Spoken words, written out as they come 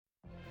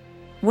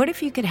What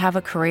if you could have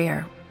a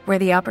career where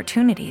the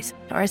opportunities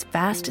are as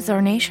vast as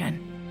our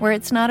nation, where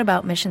it's not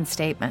about mission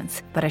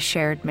statements, but a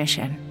shared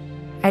mission?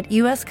 At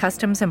U.S.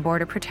 Customs and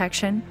Border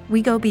Protection,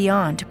 we go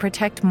beyond to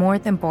protect more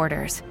than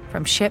borders.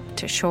 From ship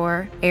to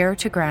shore, air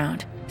to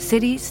ground,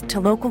 cities to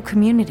local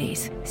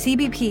communities,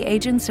 CBP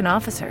agents and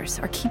officers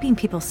are keeping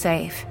people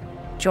safe.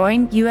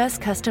 Join U.S.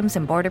 Customs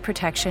and Border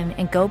Protection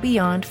and go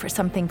beyond for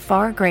something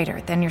far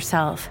greater than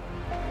yourself.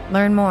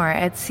 Learn more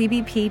at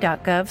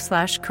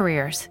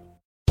cbp.gov/careers.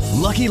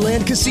 Lucky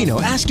Land Casino,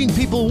 asking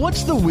people,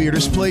 what's the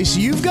weirdest place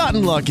you've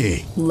gotten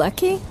lucky?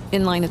 Lucky?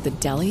 In line at the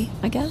deli,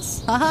 I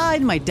guess? Aha,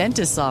 in my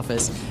dentist's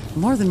office.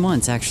 More than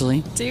once,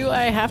 actually. Do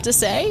I have to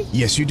say?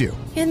 Yes, you do.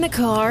 In the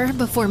car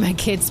before my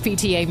kids'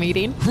 PTA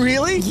meeting.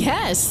 Really?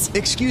 Yes.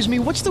 Excuse me,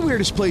 what's the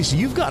weirdest place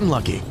you've gotten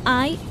lucky?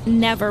 I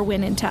never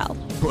win and tell.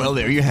 Well,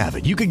 there you have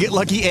it. You can get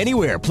lucky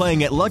anywhere,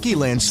 playing at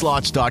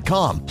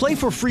LuckyLandSlots.com. Play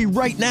for free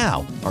right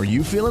now. Are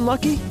you feeling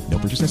lucky? No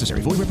purchase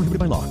necessary. Void where prohibited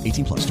by law.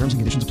 18 plus. Terms and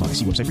conditions apply.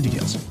 See website for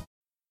details.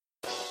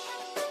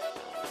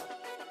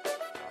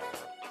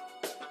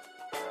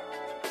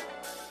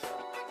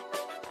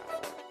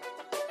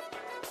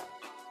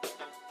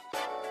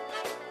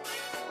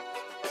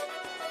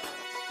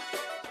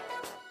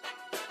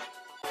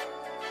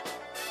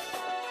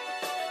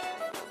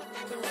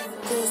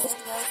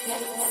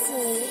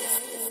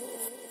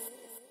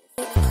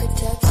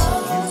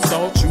 You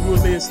thought you were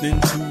listening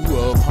to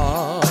a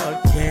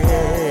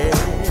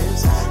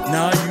podcast.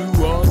 Now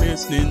you are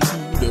listening to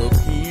the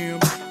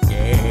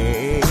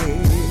Pimpcast.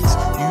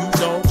 You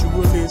thought you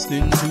were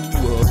listening to a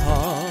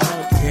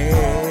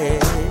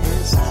podcast.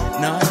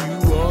 Now you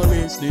are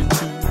listening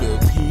to the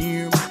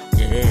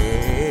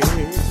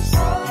Pimpcast.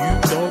 You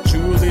thought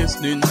you were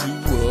listening to a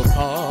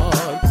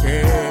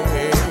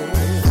podcast.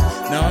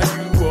 Now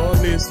you are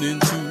listening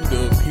to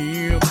the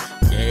Pimpcast.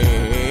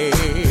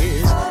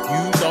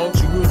 You thought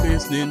you were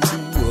listening to a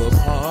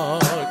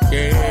podcast.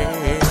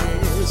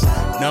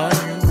 Now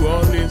you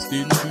are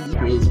listening to the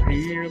Pimpcast.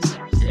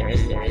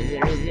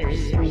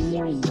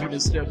 You done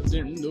stepped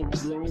in the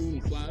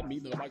room, slide me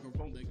the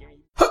microphone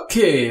again.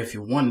 Okay, if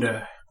you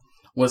wonder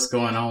what's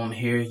going on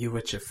here, you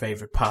with your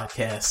favorite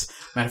podcast.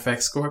 Matter of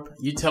fact, Scorp,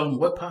 you tell them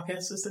what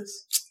podcast is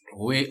this?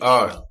 We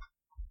are.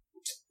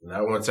 And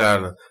I want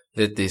y'all to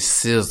let this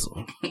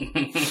sizzle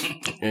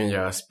in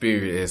your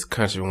spirit, as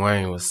Country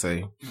Wayne would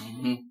say.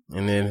 Mm-hmm.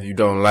 And then if you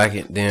don't like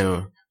it,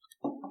 then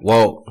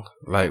walk,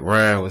 like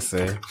Ryan would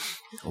say.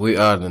 We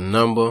are the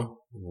number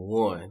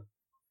one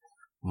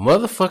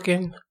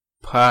motherfucking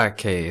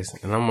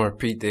podcast. And I'm going to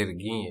repeat that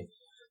again.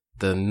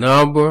 The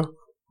number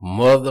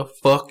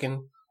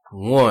motherfucking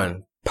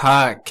one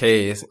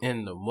podcast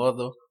in the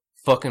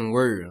motherfucking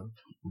world.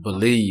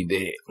 Believe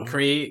that.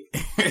 Craig.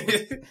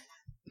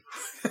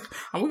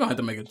 We're going to have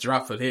to make a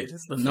drop for that.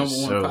 It's the number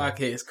one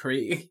podcast,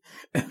 Craig.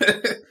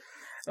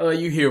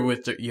 You here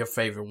with your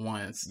favorite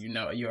ones. You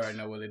know, you already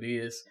know what it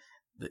is.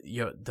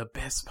 The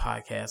best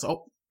podcast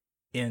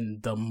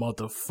in the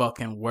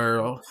motherfucking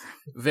world.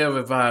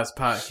 Velvet Vibes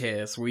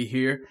Podcast. We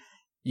here.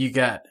 You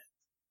got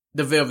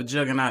the Velvet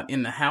Juggernaut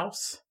in the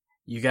house.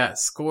 You got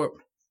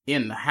Scorp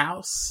in the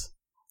house.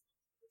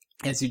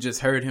 As you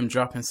just heard him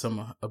dropping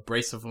some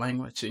abrasive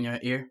language in your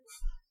ear.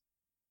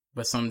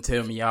 But something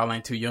tell me y'all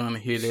ain't too young to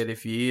hear that.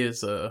 If you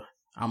is, I'm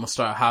going to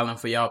start hollering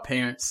for y'all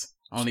parents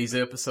on these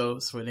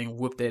episodes where they can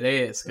whoop that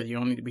ass because you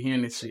don't need to be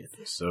hearing this shit.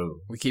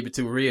 So we keep it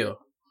too real.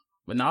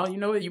 But now, you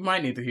know what? You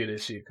might need to hear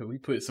this shit because we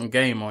put some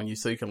game on you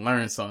so you can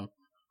learn something.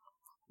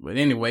 But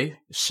anyway,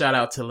 shout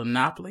out to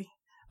Lenopoly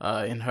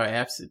in her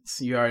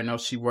absence. You already know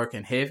she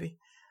working heavy.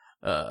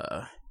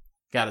 Got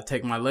to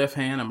take my left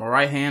hand and my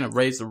right hand and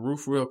raise the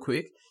roof real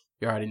quick.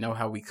 You already know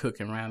how we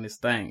cooking around this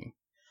thing.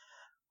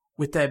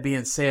 With that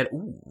being said,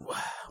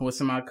 what's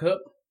in my cup?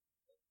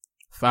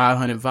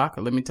 500 vodka.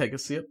 Let me take a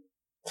sip.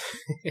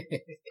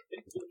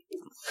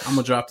 I'm going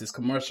to drop this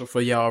commercial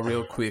for y'all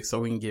real quick so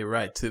we can get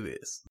right to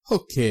this.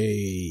 Okay,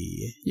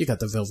 you got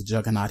the Velvet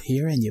Juggernaut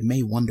here, and you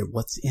may wonder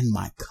what's in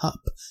my cup.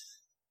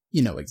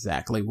 You know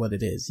exactly what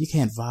it is. You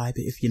can't vibe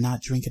if you're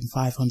not drinking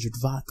 500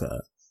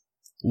 vodka.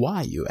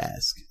 Why, you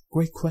ask?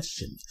 Great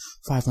question.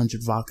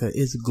 500 Vodka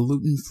is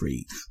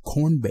gluten-free,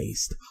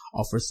 corn-based,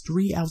 offers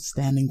 3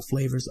 outstanding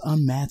flavors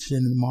unmatched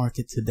in the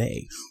market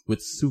today,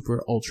 with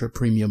super ultra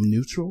premium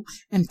neutral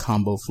and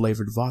combo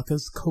flavored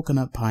vodkas,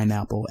 coconut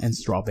pineapple, and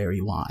strawberry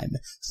lime.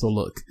 So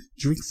look,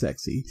 drink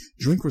sexy,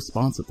 drink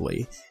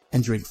responsibly,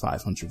 and drink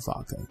 500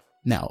 Vodka.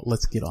 Now,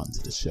 let's get on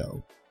to the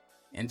show.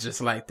 And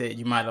just like that,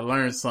 you might have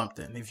learned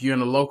something. If you're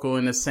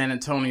in the San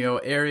Antonio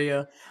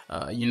area,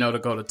 you know to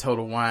go to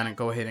Total Wine and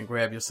go ahead and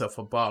grab yourself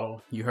a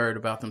bottle. You heard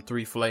about them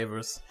 3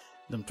 flavors.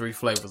 Them 3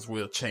 flavors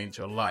will change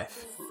your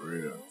life. For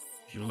real.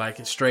 If you like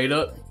it straight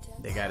up,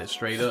 they got it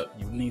straight up.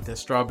 You need that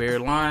strawberry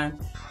lime,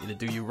 it'll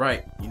do you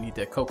right. You need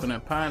that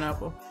coconut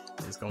pineapple,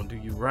 it's gonna do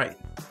you right.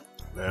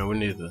 Man, we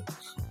need to.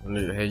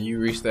 Have you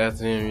reached out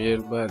to them yet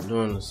about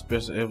doing a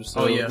special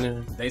episode? Oh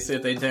yeah, they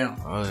said they down.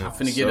 Oh, yeah. I'm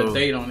finna get a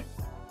date on it.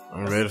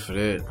 I'm ready for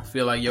that. I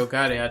feel like Yo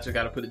Gotti, I just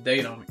gotta put a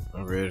date on it.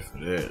 I'm ready for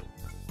that.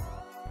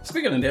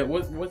 Speaking of that,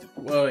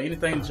 what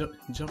anything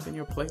jump in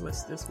your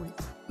playlist this week?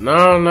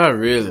 No, not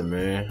really,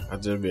 man. I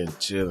just been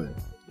chilling,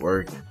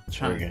 working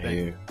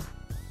here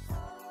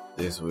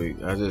this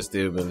week. I just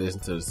still been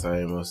listening to the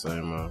same old.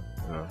 You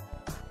know,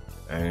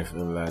 I ain't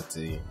finna lie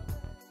to you.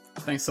 I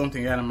think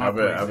something out of my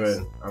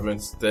playlist. I've been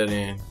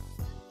studying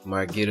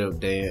my get up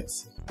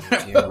dance.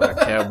 My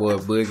cowboy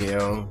boogie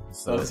on.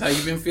 So that's how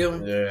you been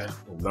feeling? Yeah.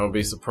 Don't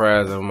be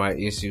surprised I might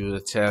issue a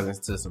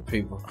challenge to some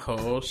people.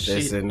 Oh shit.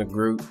 That's in the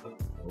group.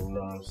 You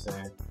know what I'm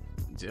saying?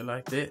 Just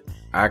like that.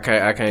 I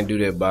can't do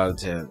that body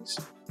challenge.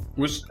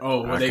 Which they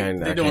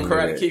doing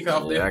karate kick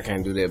off there? I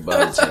can't do that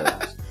body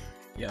challenge.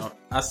 Yeah,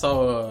 I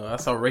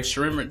saw Ray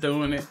Shrimmer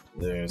doing it.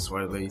 Yeah,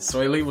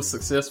 Sway Lee was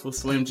successful.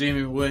 Slim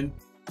Jimmy wasn't.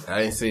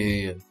 I ain't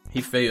see him.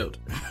 He failed.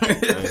 I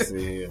ain't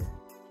see him.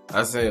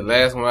 I seen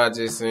last one I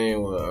just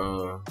seen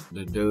was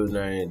the dude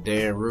named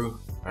Dan Rue.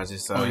 I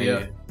just saw him.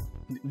 Yeah.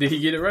 Did he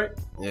get it right?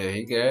 Yeah,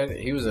 he got it.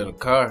 He was in a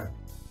car.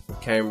 He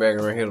came back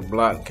around, hit a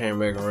block, came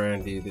back around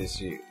and did this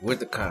shit with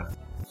the car.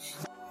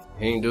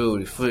 He didn't do it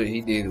with his foot,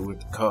 he did it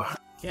with the car.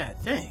 God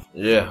dang.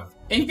 Yeah.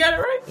 And he got it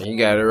right? And he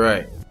got it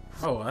right.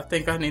 Oh, I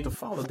think I need to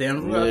follow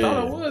Dan Rue. Yeah. I thought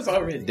I was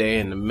already.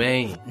 Dan the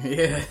man.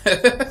 Yeah.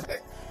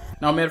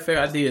 No, matter of fact,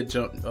 I did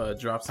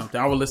drop something.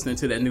 I was listening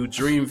to that new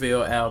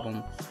Dreamville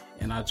album.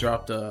 And I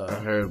dropped I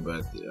heard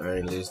about it. I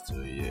ain't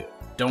listened to it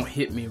yet. Don't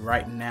Hit Me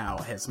Right Now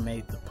has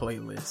made the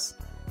playlist.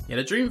 Yeah,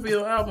 the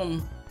Dreamville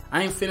album,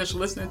 I ain't finished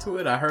listening to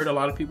it. I heard a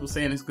lot of people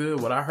saying it's good.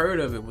 What I heard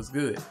of it was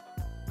good.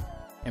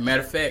 And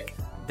matter of fact,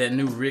 that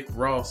new Rick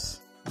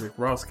Ross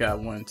got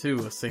one too,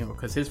 a single,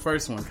 because his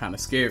first one kind of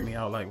scared me.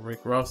 I was like,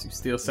 Rick Ross, you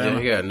still sound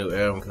he got a new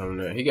album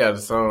coming out. He got a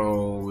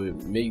song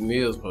with Meek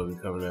Mill's probably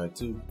coming out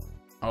too.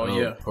 Oh,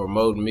 yeah.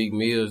 Promoting Meek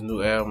Mill's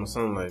new album or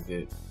something like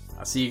that.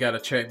 I see you got a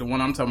track. The one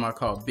I'm talking about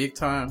called Big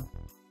Time.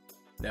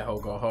 That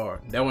whole go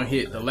hard. That one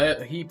hit.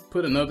 He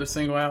put another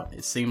single out.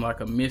 It seemed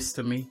like a miss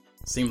to me.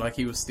 It seemed like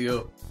he was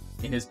still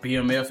in his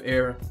BMF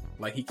era.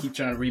 Like he keep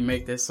trying to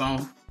remake that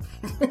song.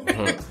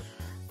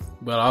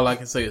 But all I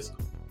can say is,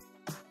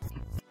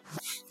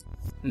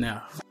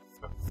 now,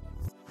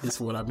 this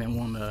is what I've been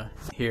wanting to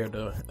hear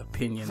the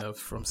opinion of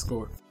from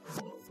Score.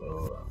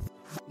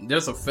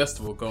 There's a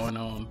festival going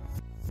on.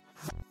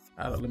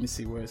 Let me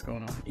see where it's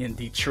going on. In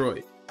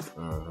Detroit.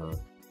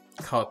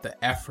 Called the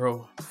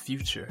Afro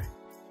Future.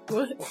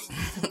 What?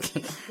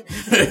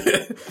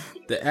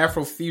 The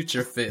Afro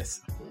Future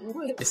Fest.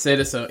 What? It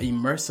said it's an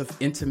immersive,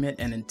 intimate,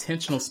 and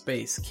intentional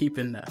space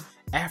keeping the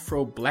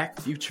Afro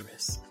Black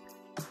futurists.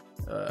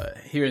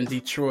 Here in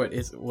Detroit,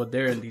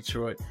 they're in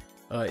Detroit.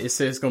 It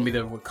says it's gonna be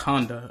the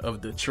Wakanda of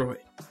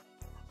Detroit.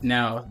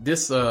 Now,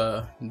 this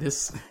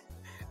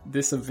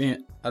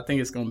event, I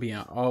think it's gonna be in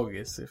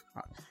August. If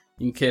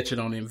you can catch it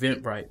on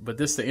Eventbrite. But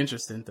this is the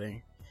interesting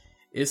thing.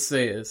 It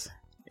says,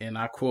 and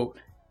I quote,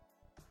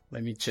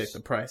 let me check the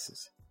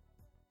prices.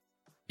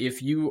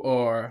 If you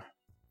are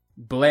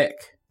black,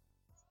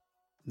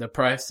 the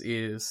price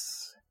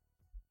is,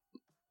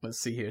 let's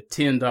see here,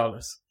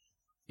 $10.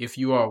 If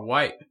you are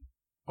white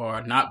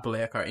or not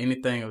black or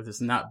anything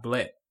that's not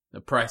black, the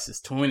price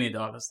is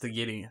 $20 to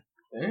get in.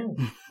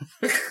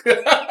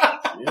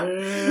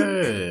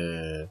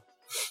 Yeah.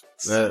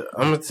 Now,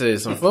 I'm going to tell you,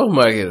 some folks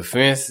might get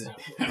offensive.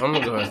 I'm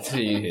going to tell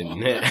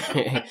you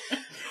that.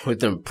 With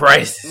them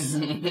prices.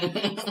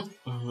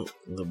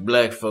 The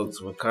black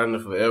folks were kind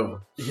of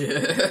forever.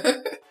 Yeah.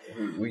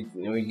 We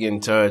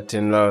getting charged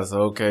 $10.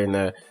 Okay,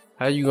 now,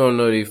 how you gonna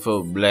know these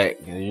folks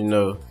black? You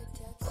know,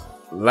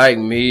 like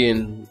me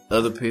and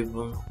other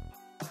people.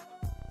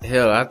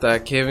 Hell, I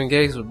thought Kevin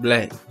Gates was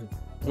black.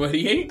 What,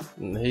 he ain't?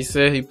 He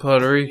said he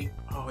Puerto Rican.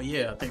 Oh,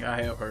 yeah, I think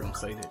I have heard him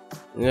say that.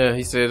 Yeah,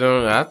 he said,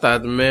 I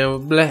thought the man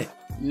was black.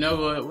 You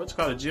know, what's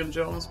called a Jim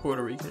Jones,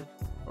 Puerto Rican?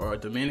 Or a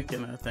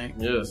Dominican, I think.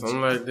 Yeah, something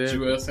like that.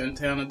 Joel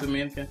Santana,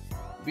 Dominican.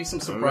 Be some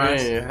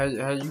surprise. Man,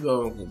 how you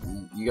gonna?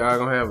 You all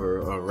gonna have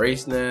a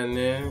race down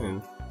there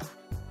and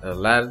a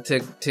lie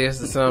detector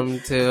test or something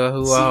to tell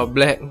who all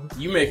black?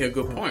 You make a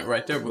good point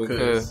right there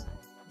because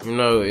you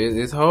know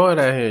it's hard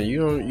out here. You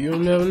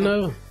don't never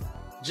know.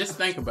 Just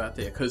think about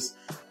that, because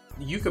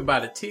you could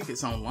buy the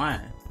tickets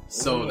online.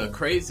 So the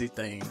crazy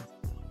thing.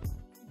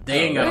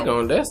 They ain't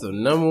got that's the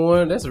number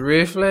one. That's a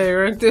red flag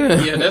right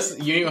there. Yeah,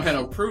 you ain't gonna have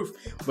no proof.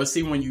 But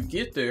see, when you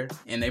get there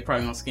and they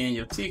probably gonna scan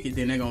your ticket,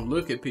 then they're gonna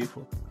look at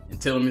people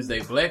and tell them is they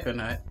black or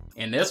not,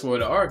 and that's where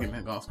the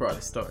argument gonna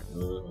probably start.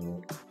 Mm-hmm.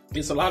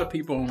 It's a lot of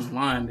people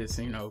online that's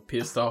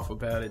pissed off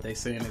about it. They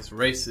saying it's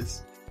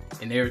racist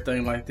and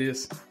everything like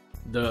this.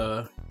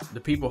 The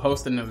people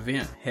hosting the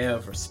event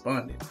have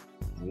responded.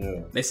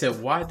 Yeah. They said,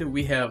 why do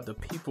we have the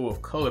people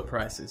of color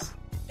prices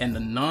and the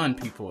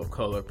non-people of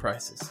color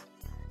prices?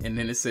 And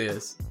then it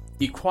says,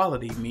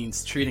 equality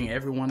means treating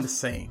everyone the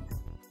same.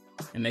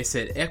 And they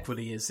said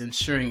equity is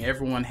ensuring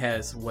everyone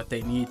has what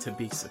they need to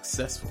be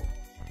successful.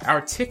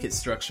 Our ticket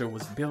structure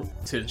was built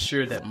to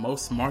ensure that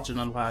most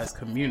marginalized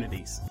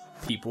communities,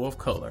 people of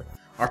color,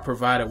 are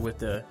provided with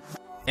the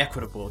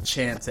equitable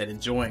chance at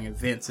enjoying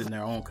events in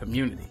their own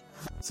community.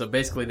 So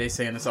basically they're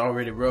saying it's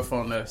already rough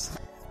on us.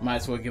 Might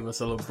as well give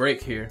us a little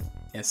break here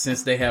And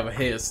since they have a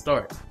head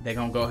start, they're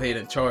going to go ahead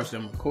and charge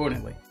them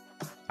accordingly.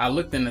 I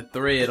looked in the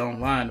thread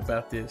online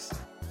about this.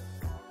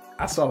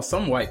 I saw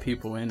some white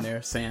people in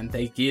there saying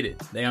they get it.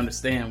 They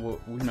understand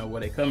where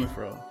they're coming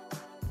from.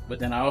 But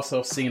then I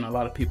also seen a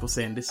lot of people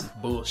saying this is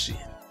bullshit.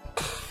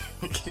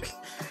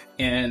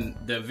 And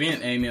the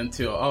event ain't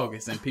until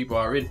August and people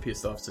are already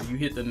pissed off. So you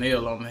hit the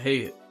nail on the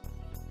head.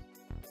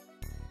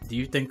 Do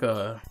you think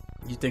your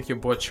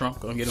boy Trump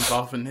gonna get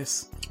involved in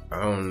this?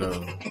 I don't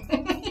know.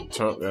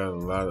 Trump got a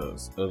lot of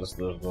other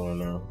stuff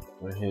going on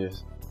with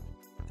his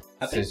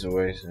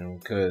situation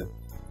because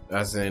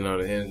I seen on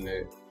the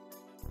internet.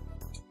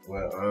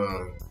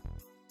 Well,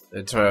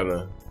 they're trying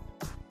to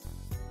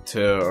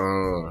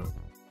tell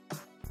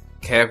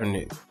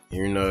Kaepernick,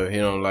 if he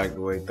don't like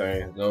the way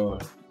things going,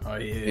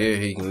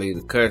 he can leave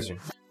the country.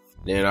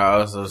 Then I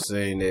also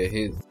seen that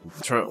his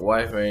Trump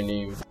wife ain't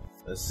even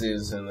a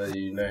citizen of the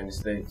United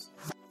States,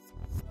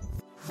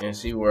 and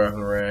she walking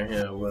around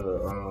here with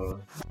a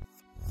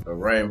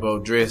rainbow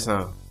dress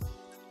on.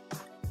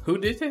 Who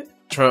did that?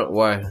 Trump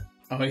wife.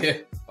 Oh yeah.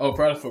 Oh,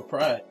 probably for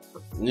pride.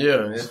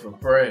 Yeah, it's for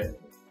pride.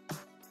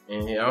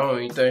 And I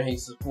don't even think he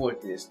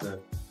support this stuff.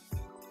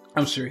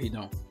 I'm sure he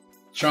don't.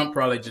 Trump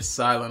probably just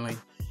silently,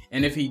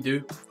 and if he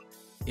do,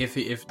 if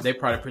they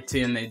probably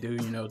pretend they do,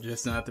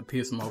 just not to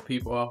piss more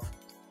people off.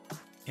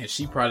 And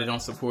she probably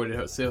don't support it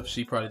herself.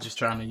 She probably just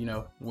trying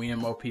to, win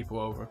more people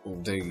over.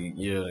 To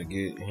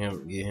get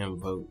him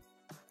vote.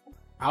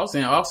 I was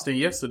in Austin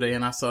yesterday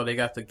and I saw they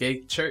got the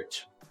gay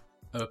church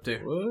up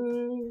there.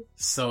 What?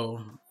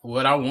 So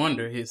what I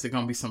wonder is there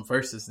gonna be some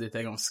verses that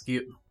they gonna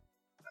skip.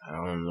 I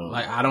don't know.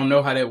 Like, I don't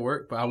know how that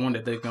worked, but I wonder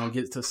if they're going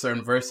to get to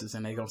certain verses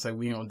and they're going to say,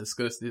 we ain't going to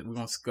discuss this. We're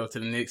going to go to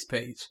the next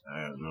page.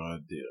 I have no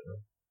idea.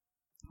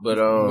 But,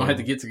 we're going to have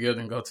to get together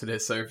and go to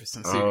that service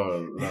and see. I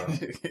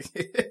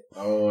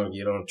don't want to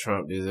get on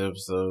Trump this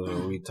episode.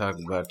 When we talk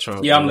about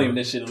Trump. Yeah, I'm leaving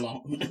this shit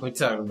alone. We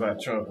talked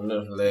about Trump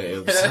enough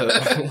last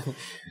episode.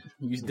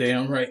 You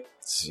damn right.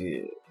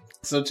 Shit.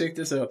 So check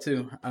this out,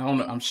 too. I don't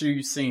know. I'm sure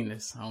you've seen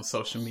this on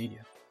social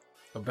media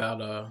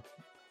about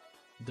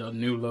the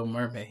new Little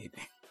Mermaid.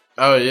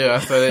 Oh, yeah, I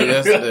saw that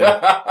yesterday.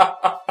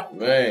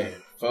 Man,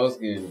 folks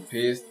getting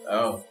pissed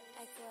off.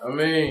 I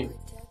mean,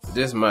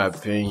 this is my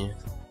opinion.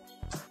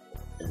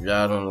 If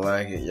y'all don't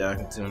like it, y'all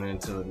can tune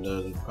into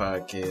another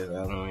podcast.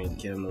 I don't even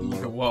care no more.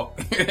 You can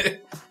walk.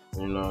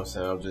 You know what I'm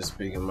saying? I'm just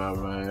speaking my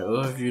mind.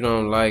 Or if you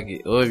don't like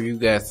it, or if you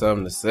got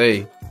something to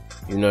say,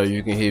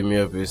 you can hit me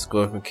up at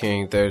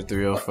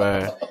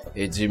ScorpionKing3305 at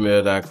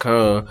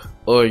gmail.com.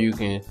 Or you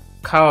can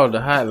call the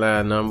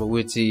hotline number,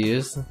 which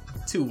is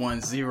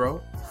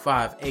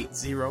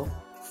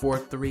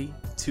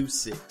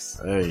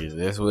 210-580-4326. Hey,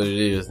 that's what it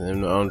is.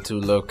 And on 2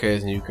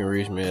 locations you can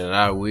reach me, and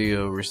I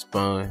will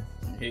respond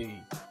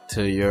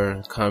to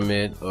your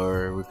comment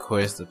or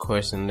request a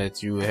question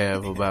that you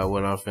have about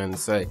what I'm finna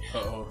say.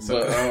 But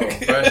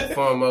first and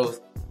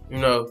foremost,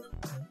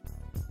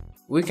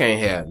 we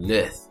can't have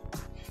nothing.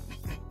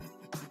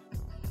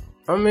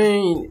 I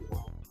mean,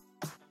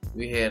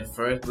 we had the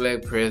first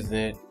black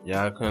president.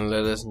 Y'all couldn't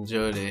let us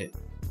enjoy that.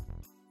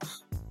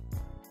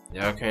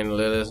 Y'all can't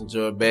let us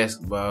enjoy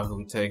basketball.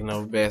 Who taking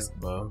over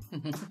basketball?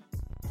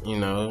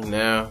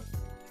 Now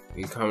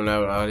we coming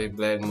out with all these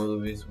black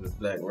movies with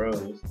black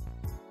roles.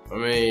 I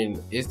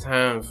mean, it's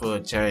time for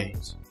a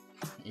change.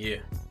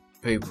 Yeah.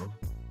 People,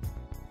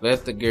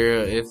 let the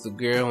girl, if the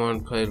girl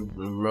want to play the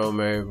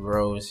mermaid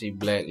role and she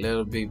black, let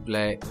her be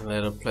black and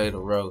let her play the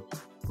role.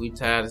 We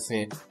tired of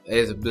seeing,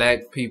 as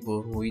black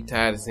people, we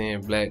tired of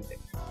seeing black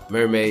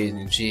mermaids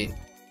and shit.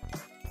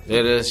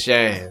 Let us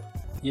shine.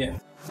 Yeah.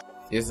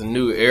 It's a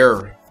new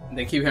era.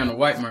 They keep having a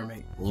white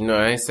mermaid.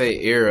 I ain't say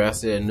era, I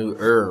said new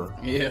era.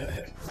 Yeah.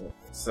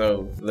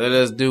 So, let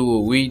us do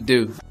what we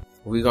do.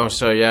 We gonna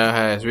show y'all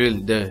how it's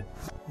really done.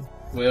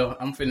 Well,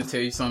 I'm finna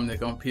tell you something that's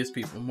gonna piss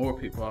more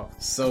people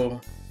off.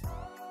 So,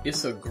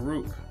 it's a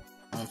group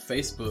on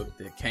Facebook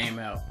that came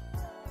out.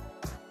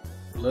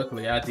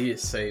 Luckily, I did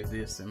save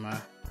this in my...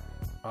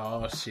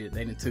 Oh, shit.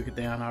 They done took it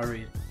down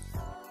already.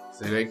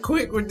 So, they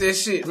quick with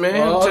this shit,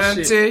 man. Oh, I'm trying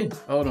to tell you.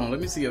 Hold on.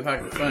 Let me see if I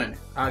can find it.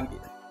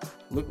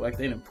 Look like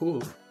they done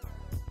pulled it.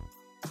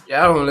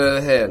 Y'all don't let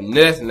us have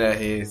nothing out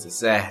here in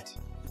society.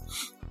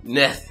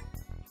 Nothing.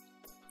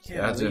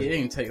 Yeah, it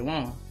didn't take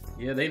long.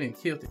 Yeah, they didn't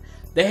kill it.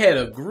 They had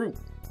a group.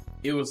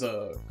 It was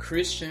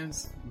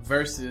Christians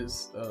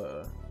versus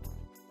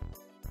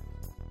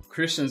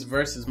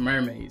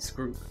mermaids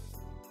group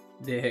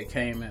that had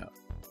came out.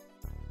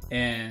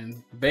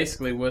 And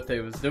basically what they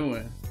was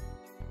doing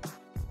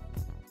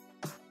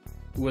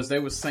was they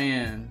was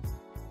saying,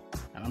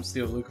 and I'm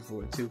still looking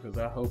for it too because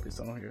I hope it's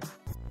on here.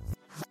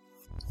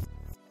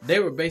 They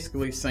were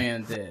basically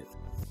saying that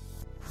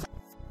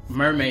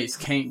mermaids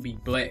can't be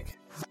black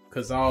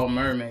because all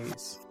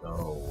mermaids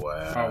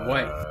are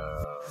white.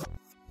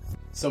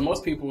 So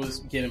most people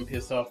was getting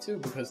pissed off too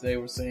because they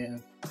were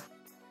saying,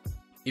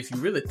 if you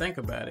really think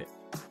about it,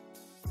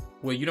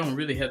 well, you don't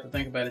really have to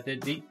think about it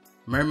that deep.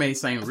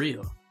 Mermaids ain't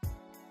real.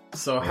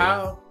 So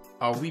how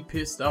are we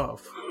pissed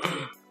off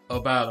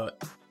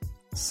about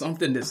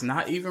something that's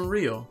not even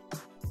real,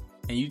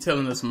 and you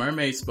telling us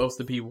mermaids supposed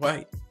to be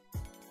white,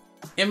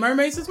 and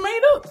mermaids is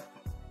made up.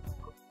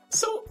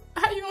 So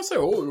how you gonna say,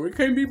 oh, it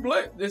can't be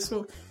black?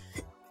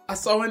 I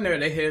saw in there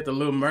they had the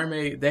Little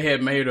Mermaid. They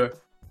had made a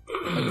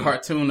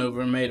cartoon of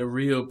her, made her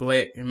real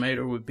black, and made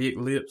her with big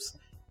lips,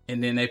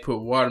 and then they put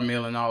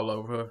watermelon all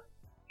over her.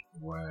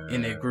 Wow.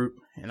 In that group.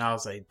 And I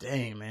was like,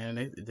 dang, man,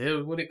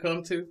 that what it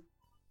come to?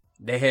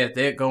 They had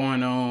that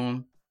going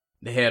on.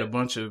 They had a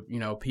bunch of,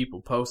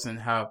 people posting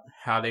how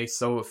they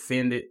so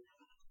offended.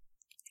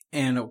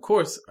 And of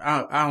course,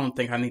 I don't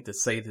think I need to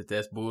say that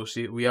that's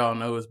bullshit. We all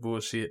know it's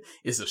bullshit.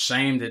 It's a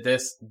shame that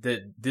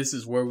this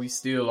is where we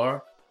still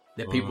are.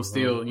 That people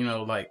still,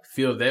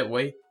 feel that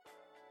way.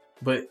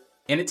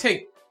 And it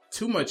take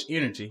too much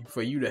energy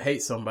for you to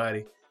hate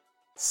somebody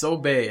so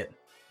bad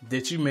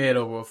that you mad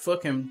over a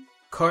fucking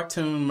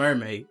cartoon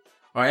mermaid.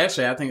 Or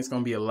actually, I think it's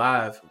going to be a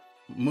live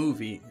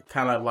movie,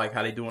 kind of like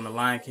how they do in The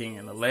Lion King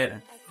and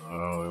Aladdin.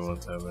 Oh, we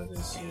won't talk about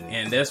this shit.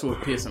 And that's what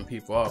pissing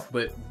people off.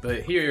 But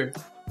here,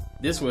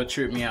 this would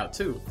trip me out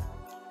too.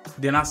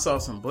 Then I saw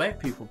some black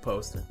people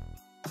posting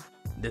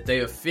that they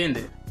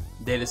offended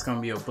that it's going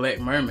to be a black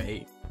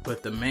mermaid,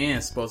 but the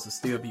man's supposed to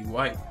still be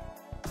white.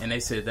 And they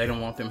said they don't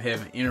want them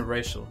having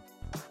interracial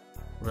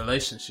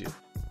relationship.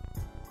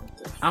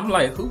 I'm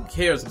like, who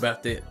cares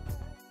about that?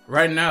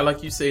 Right now,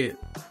 like you said,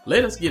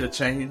 let us get a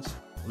change.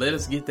 Let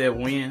us get that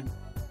win.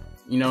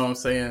 You know what I'm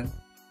saying?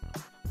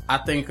 I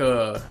think,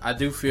 I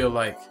do feel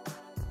like,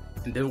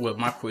 and this is what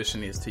my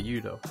question is to you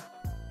though.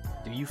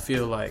 Do you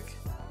feel like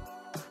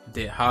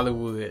that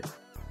Hollywood,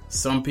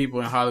 some people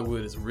in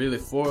Hollywood is really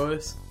for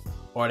us?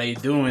 Or are they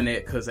doing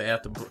that because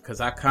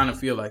I kind of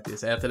feel like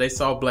this. After they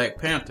saw Black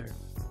Panther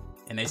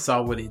and they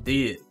saw what it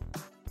did,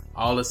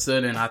 all of a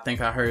sudden I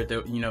think I heard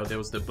that, there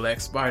was the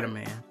Black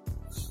Spider-Man.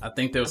 I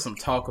think there was some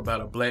talk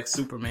about a Black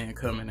Superman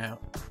coming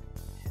out,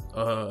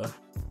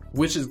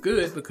 which is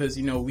good because,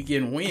 we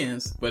getting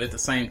wins. But at the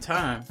same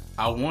time,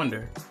 I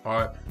wonder,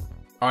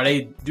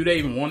 do they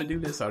even want to do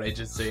this? Or they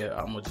just say,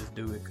 I'm going to just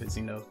do it because,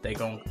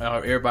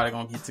 everybody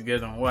going to get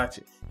together and watch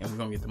it and we're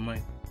going to get the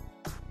money.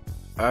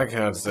 I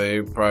can't say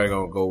it probably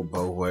going to go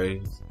both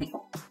ways.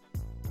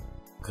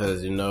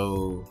 Because,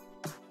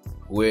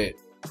 with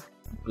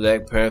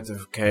Black Panther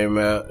came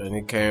out,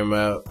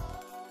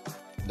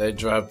 they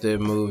dropped that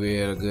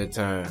movie at a good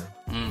time,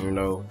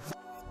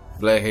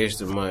 Black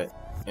History Month,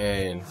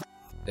 and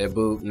that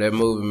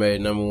movie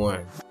made number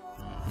one.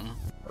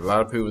 A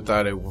lot of people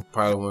thought it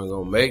probably wasn't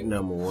gonna make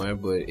number one,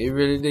 but it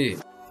really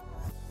did.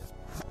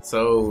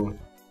 So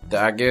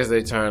I guess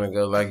they trying to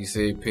go, like you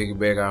said,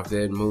 piggyback off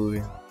that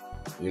movie.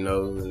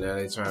 Now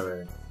they trying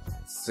to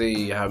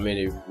see how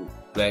many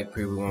black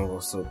people gonna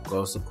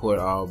go support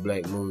all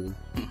black movies,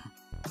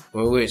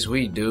 which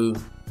we do.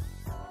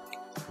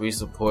 We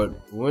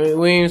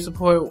even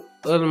support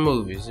other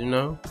movies,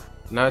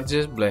 not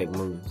just black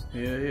movies.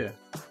 Yeah.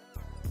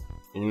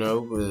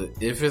 But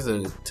if it's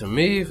a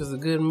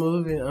good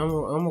movie, I'm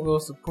gonna go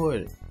support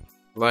it.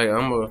 Like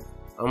I'm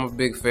a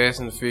big Fast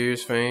and the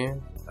Furious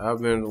fan.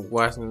 I've been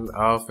watching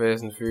all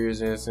Fast and the Furious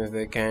since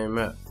they came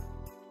out.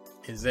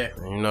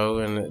 Exactly. And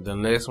the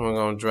next one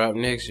gonna drop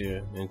next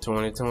year in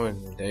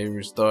 2020. They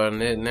restarting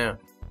that now.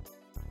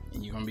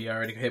 And you're gonna be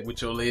already hit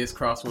with your legs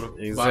crossed with a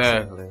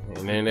exactly. Boxer.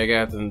 And then they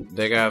got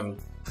the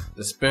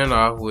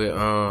spinoff with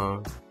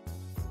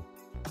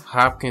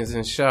Hopkins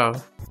and Shaw.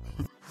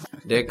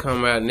 That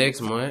come out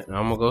next month.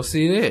 I'm gonna go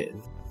see that.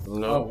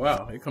 Oh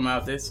wow, it come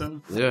out that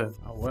soon? Yeah.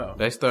 Oh wow.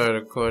 They started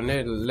recording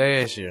that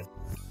last year.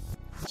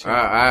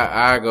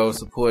 I go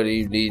support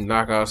these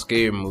knockout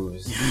scary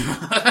movies.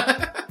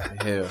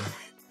 Hell.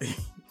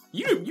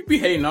 You be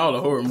hating all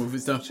the horror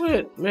movies, don't you?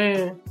 What,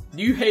 man?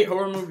 Do you hate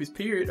horror movies,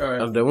 period?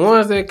 Or the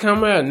ones that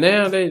come out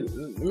now, they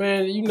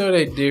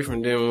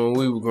different than when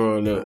we were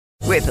growing up.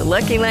 With the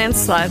Lucky Land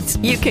Slots,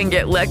 you can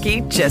get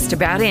lucky just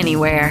about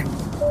anywhere.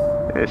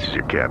 This is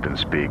your captain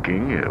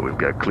speaking. We've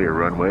got clear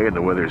runway and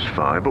the weather's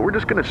fine, but we're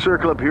just going to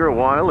circle up here a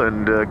while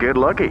and get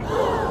lucky.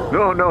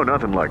 No,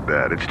 nothing like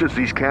that. It's just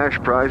these cash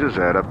prizes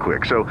add up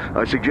quick. So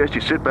I suggest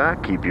you sit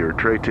back, keep your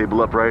tray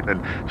table upright,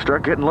 and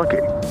start getting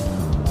lucky.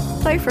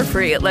 Play for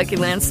free at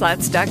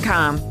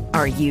LuckyLandSlots.com.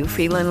 Are you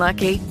feeling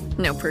lucky?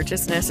 No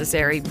purchase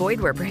necessary.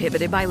 Void where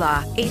prohibited by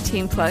law.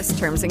 18+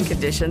 terms and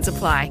conditions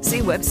apply. See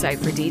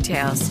website for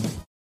details.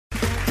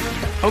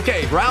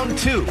 Okay, round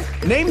two.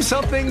 Name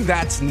something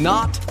that's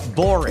not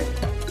boring.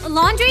 A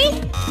laundry?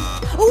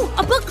 Ooh,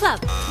 a book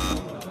club.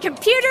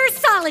 Computer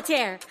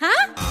solitaire,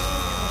 huh?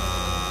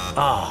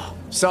 Ah,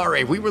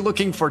 sorry, we were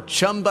looking for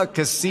Chumba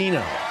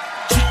Casino.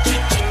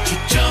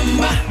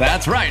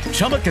 That's right,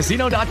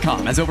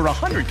 ChumbaCasino.com has over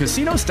 100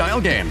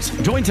 casino-style games.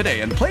 Join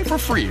today and play for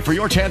free for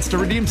your chance to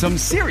redeem some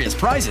serious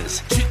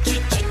prizes.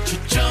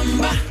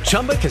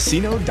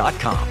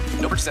 ChumbaCasino.com.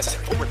 No purchase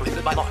necessary. Void where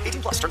prohibited by law.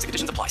 18+ terms and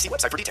conditions apply. See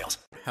website for details.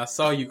 I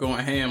saw you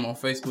going ham on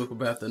Facebook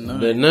about The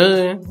Nun. The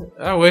Nun?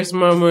 I wasted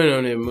my money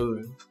on that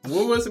movie.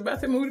 What was it about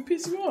that movie that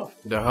pissed you off?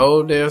 The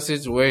whole damn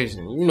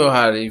situation. You know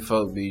how these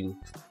folks be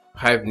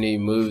hyping these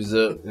movies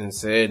up and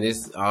saying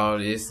this, all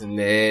this and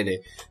that. And,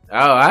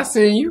 oh, I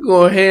seen you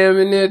going ham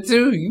in there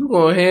too. You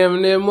going ham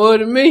in there more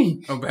than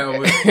me. About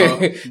what?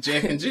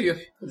 Jack and Jill.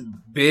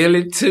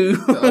 Billy too.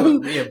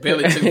 Yeah,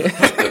 Billy too.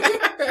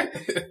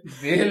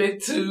 Billy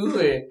too.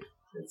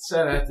 And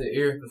shout out to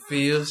Erica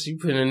Fields. She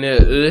put in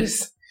there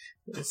us.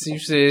 She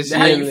said she.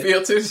 How you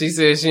feel too? She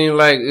said she didn't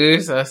like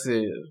us. I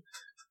said.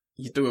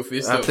 You threw a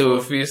fist I up. threw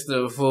a fist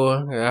up for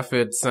her, and I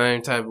felt the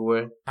same type of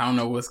way. I don't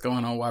know what's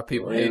going on, why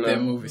people hate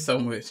that movie so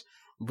much.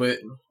 But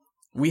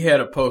we had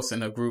a post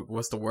in a group,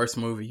 what's the worst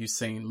movie you've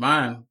seen?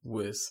 Mine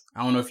was,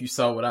 I don't know if you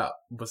saw it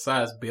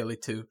besides Billy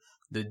 2,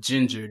 The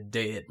Ginger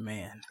Dead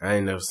Man. I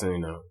ain't never seen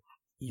that.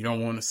 You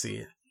don't want to see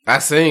it. I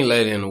seen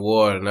Lady in the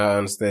Water, and I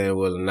understand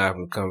where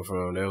Monopoly come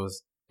from. That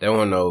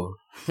wasn't no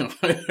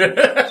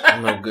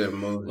good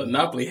movie.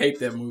 Monopoly hate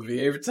that movie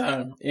every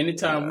time.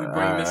 Anytime we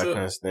bring this up. I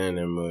can't stand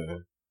that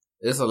movie.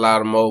 There's a lot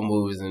of more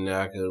movies in there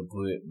I could have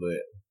put, but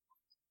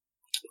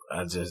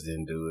I just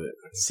didn't do it.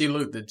 See,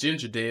 look, The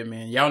Ginger Dead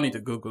Man. Y'all need to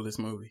Google this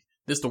movie.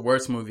 This is the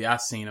worst movie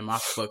I've seen in my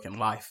fucking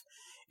life.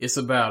 It's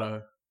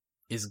about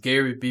it's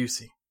Gary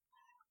Busey.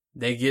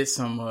 They get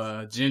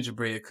some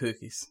gingerbread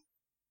cookies,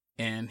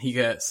 and he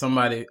got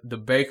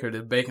the baker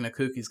that's baking the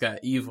cookies got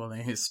evil in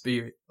his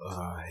spirit.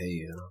 Oh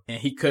hell! And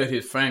he cut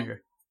his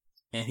finger,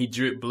 and he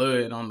dripped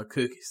blood on the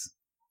cookies.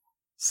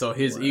 So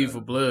his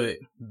evil blood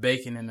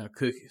baking in the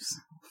cookies.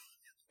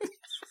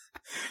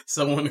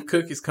 So when the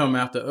cookies come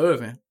out the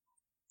oven,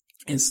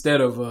 instead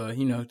of,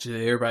 just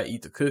everybody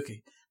eat the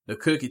cookie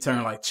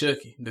turned like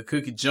Chucky. The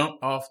cookie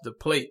jumped off the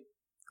plate,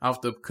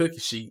 off the cookie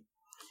sheet,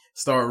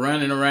 started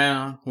running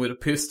around with a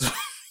pistol.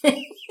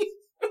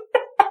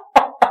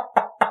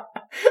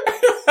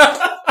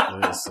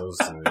 That's so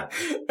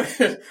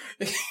sad.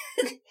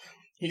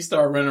 He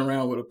started running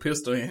around with a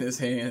pistol in his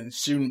hand,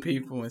 shooting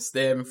people and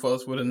stabbing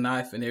folks with a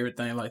knife and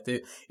everything like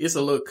that. It's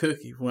a little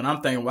cookie. When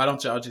I'm thinking, why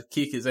don't y'all just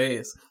kick his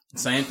ass?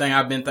 Same thing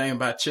I've been thinking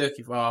about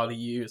Chucky for all the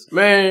years.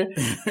 Man,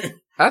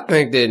 I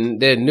think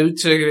that new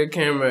Chucky that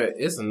came out,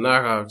 it's a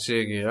knockoff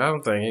Chucky. I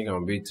don't think he's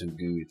going to be too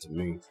good to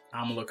me.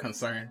 I'm a little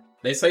concerned.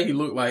 They say he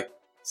looked like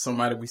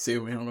somebody we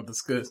said we don't going to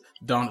discuss,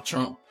 Donald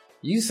Trump.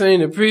 You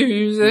seen the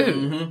previews of it?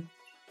 Mm-hmm.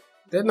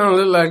 That don't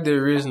look like the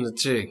original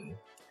Chucky.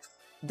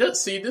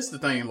 See, this is the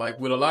thing.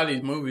 Like, with a lot of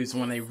these movies,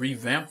 when they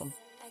revamp them,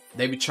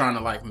 they be trying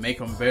to, like, make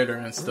them better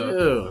and stuff.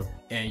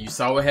 Yeah. And you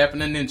saw what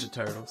happened to Ninja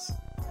Turtles.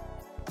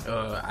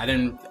 I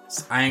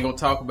ain't gonna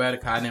talk about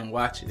it because I didn't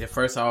watch it. At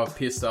first, I was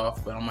pissed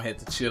off, but I'm gonna have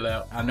to chill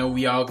out. I know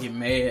we all get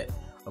mad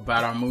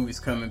about our movies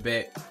coming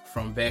back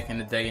from back in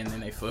the day, and then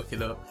they fuck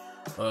it up.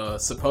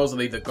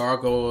 Supposedly, the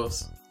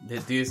Gargoyles, the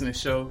Disney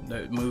show,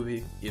 the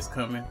movie is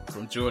coming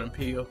from Jordan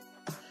Peele.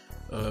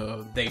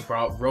 They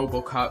brought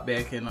RoboCop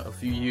back in a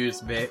few years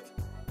back.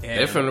 And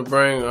they finna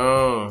bring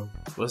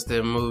what's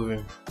that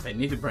movie? They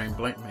need to bring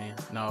Blank Man.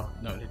 No,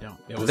 they don't.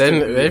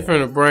 They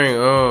finna bring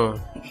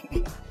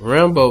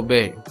Rambo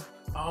back.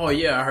 Oh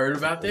yeah, I heard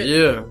about that.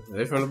 Yeah,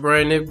 they finna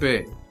bring it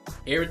back.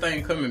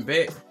 Everything coming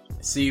back.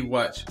 See,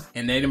 watch,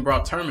 and they done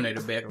brought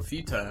Terminator back a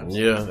few times.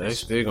 Yeah, they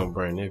still gonna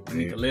bring it back.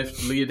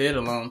 Leave that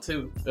alone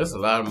too. There's a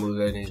lot of movies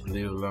that need to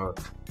leave alone.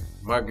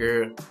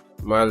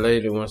 My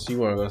lady, when she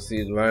wanna go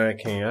see The Lion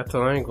King, I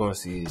told her I ain't gonna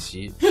see this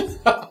shit.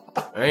 I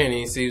ain't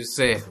even see the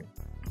second.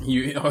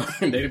 They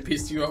done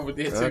pissed you off with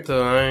that too? I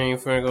told her I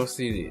ain't finna go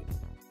see that.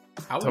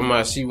 Talking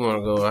about she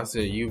wanna go, I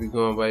said, you be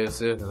going by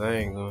yourself, cause I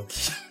ain't going.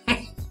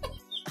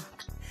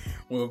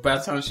 Well, by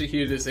the time she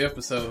hear this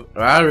episode,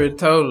 I already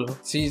told her.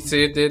 She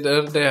said that the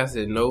other day. I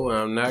said, no,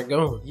 I'm not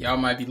going. Y'all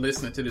might be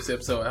listening to this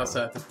episode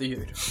outside the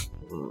theater.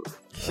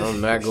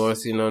 I'm not going to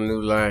see no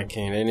new Lion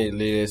King. They need to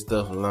leave that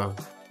stuff alone.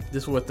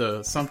 This is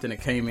what something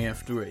that came in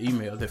through an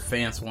email that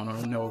fans want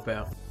to know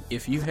about.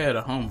 If you had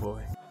a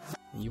homeboy,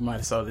 you might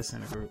have saw this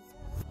in a group,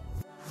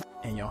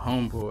 and your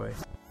homeboy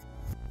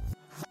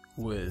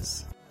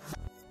was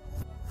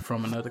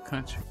from another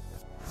country,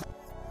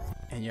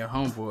 and your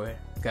homeboy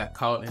got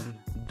caught in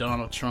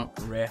Donald Trump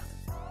wrath,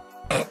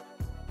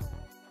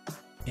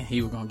 and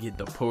he was gonna get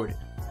deported,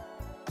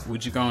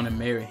 would you go on and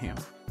marry him?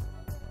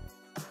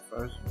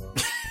 First of all,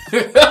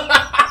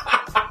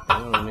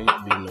 I don't need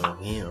to be no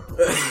him.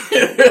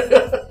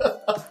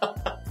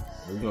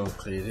 We're gonna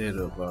clear that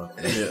up off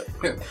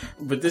there.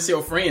 But this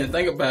your friend.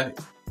 Think about it.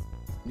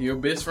 Your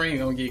best friend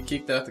gonna get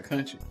kicked out the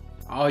country.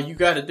 All you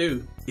gotta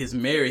do is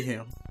marry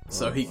him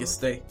so he can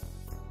stay.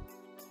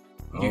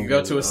 You can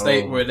go to a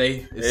state where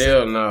they...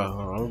 Hell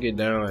no. I don't get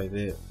down like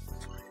that.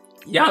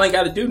 Y'all ain't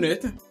got to do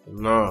nothing.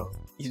 No.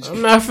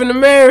 I'm not finna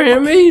marry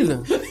him either.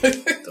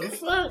 The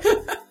fuck?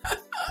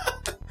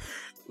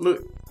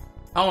 Look,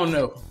 I don't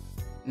know.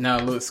 Now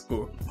look,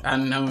 school. I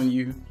known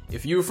you.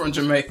 If you were from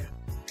Jamaica,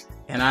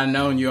 and I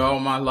known you all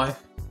my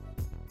life,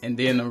 and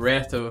then the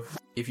wrath of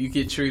if you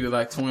get treated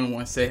like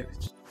 21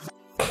 Savage,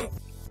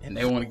 and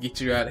they want to get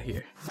you out of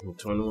here.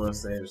 21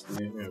 Savage still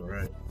here,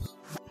 right?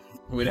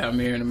 Without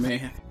marrying a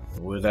man.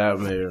 Without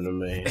marrying a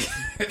man.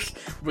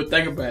 But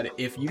think about it.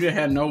 If you didn't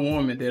have no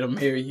woman that'll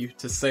marry you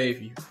to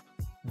save you,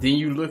 then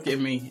you look at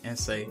me and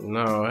say,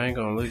 no, I ain't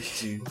gonna look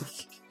at you.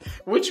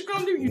 What you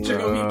gonna do? You just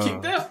gonna get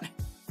kicked out?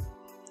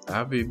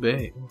 I'll be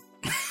back.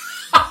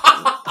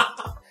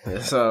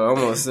 That's all I'm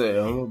gonna say.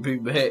 I'm gonna be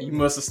back. You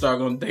must have started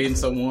going dating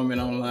some woman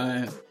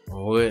online.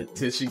 What?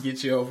 Till she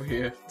get you over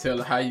here. Tell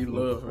her how you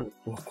love her.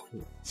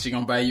 She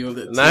gonna buy you a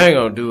little. I ain't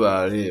gonna do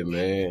all this,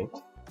 man.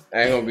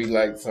 I ain't gonna be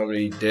like some of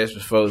these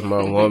desperate folks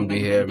my woman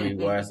be having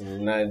me watching the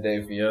 90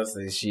 Day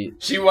Fiance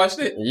shit. She watched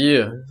it?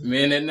 Yeah.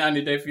 Man, that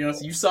 90 Day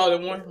Fiance, you saw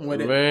that one?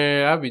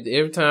 Man,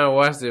 every time I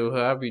watch it with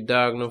her, I be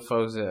dogging them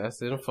folks out. I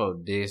said, them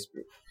folks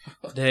desperate.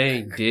 They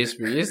ain't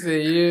desperate. Yes,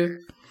 they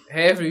is.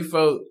 Half of these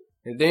folks,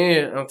 and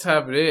then on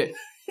top of that,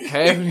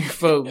 half of these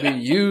folks be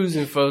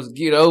using folks to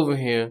get over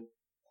here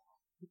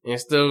and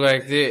stuff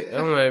like that.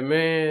 I'm like,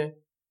 man,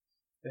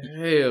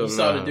 hell You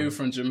saw the dude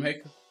from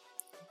Jamaica?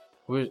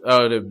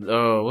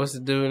 What's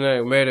the dude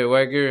name? Married that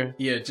white girl?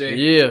 Yeah, Jay.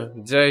 Yeah,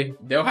 Jay.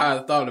 That's how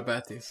I thought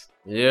about this.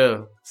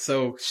 Yeah.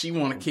 So she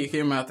want to kick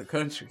him out the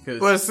country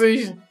because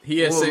he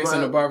had sex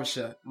in a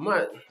barbershop.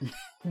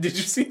 Did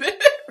you see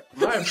that?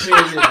 My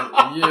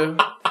opinion, yeah.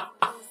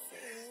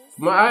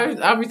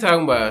 I be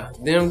talking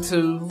about them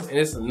two, and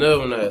it's another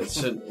one.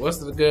 What's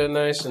the girl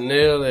name?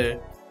 Chanel,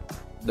 and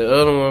the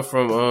other one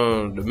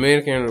from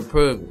Dominican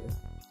Republic.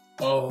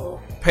 Oh,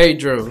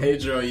 Pedro,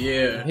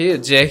 yeah. He a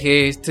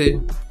jackass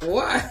too.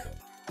 Why?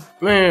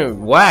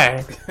 Man,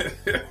 why?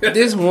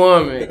 This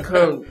woman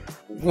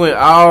went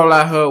all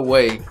out her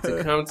way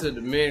to come to the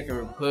Dominican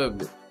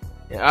Republic,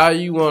 and all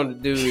you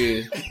want to do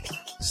is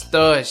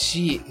start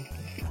shit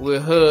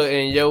with her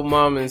and your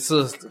mom and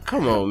sister.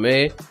 Come on,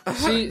 man.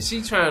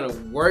 She trying to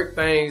work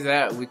things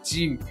out with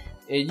you,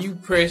 and you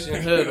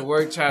pressuring her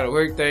to try to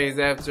work things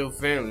out with your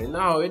family.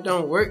 No, it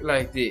don't work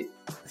like that.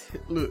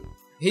 Look.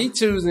 He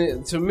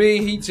choosing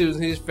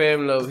his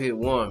family over his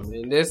woman,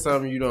 and that's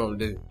something you don't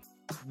do.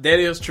 That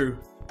is true.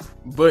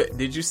 But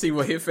did you see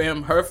what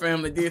her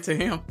family did to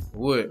him?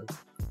 What?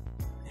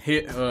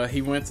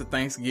 He went to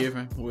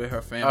Thanksgiving with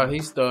her family. Oh, he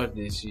started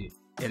this shit.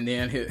 And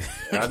then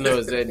I know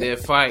it's that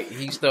fight.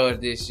 He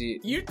started this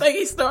shit. You think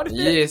he started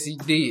that? Yes, he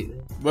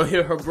did. But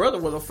her brother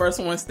was the first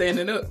one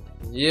standing up.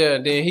 Yeah,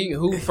 then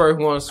who first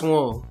one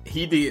swung?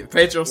 He did.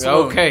 Pedro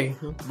swung. Okay.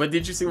 But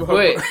did you see what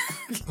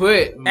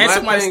But and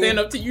somebody stand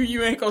up to you,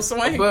 you ain't gonna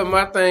swing. But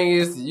my thing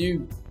is,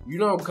 you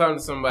don't come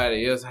to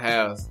somebody else's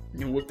house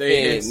and whoop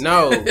their ass.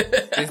 No,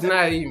 it's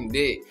not even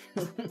that.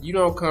 You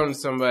don't come to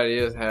somebody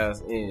else's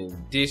house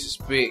and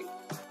disrespect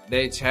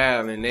their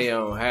child in their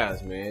own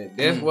house, man.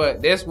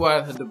 That's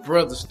why the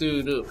brother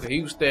stood up, because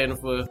he was standing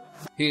for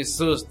his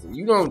sister.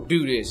 You don't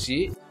do that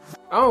shit.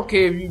 I don't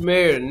care if you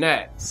married or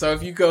not. So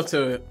if you go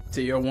to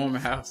your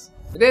woman's house,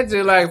 that's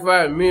just like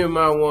if me and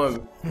my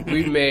woman,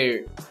 we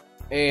married,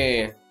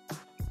 and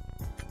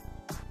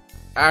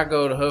I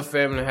go to her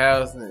family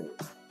house and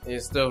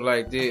stuff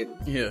like that.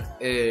 Yeah.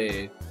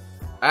 And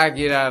I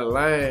get out of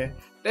line.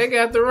 They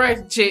got the right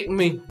to check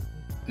me.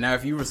 Now,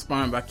 if you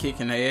respond by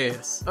kicking their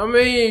ass, I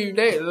mean,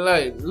 they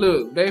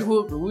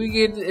whoop. We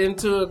get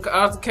into an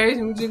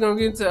altercation, we just gonna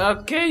get into an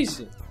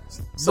altercation.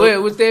 So,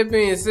 but with that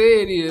being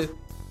said, is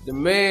the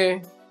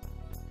man,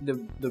 the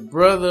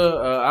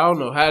brother, I don't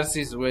know how the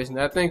situation.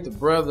 I think the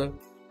brother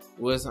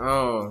was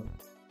no,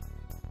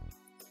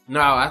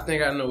 I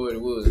think I know what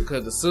it was,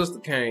 because the sister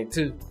came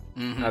too.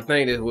 Mm-hmm. I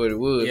think that's what it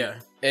was. Yeah,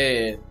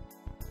 and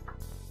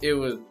it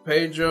was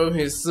Pedro,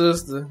 his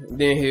sister,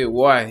 then his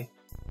wife.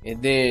 And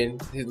then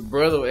his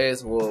brother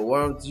asked, well,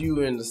 why don't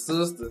you and the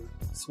sister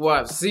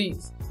swap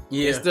seats?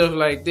 Yeah. And stuff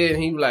like that.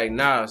 And he was like,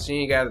 nah, she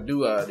ain't got to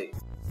do all that.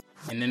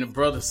 And then the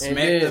brother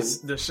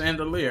smacked the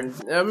chandelier.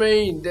 I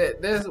mean,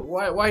 that's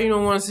why you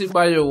don't want to sit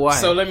by your wife.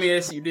 So let me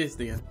ask you this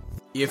then.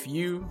 If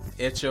you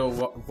at your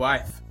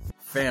wife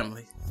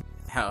family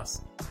house,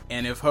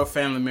 and if her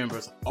family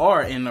members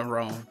are in the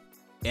wrong,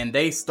 and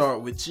they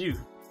start with you,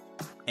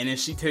 and then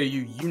she tell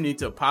you need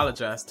to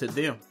apologize to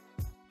them,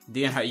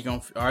 then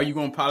are you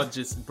gonna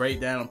apologize, break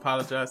down and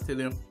apologize to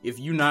them if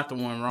you're not the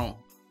one wrong?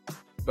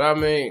 But I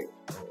mean,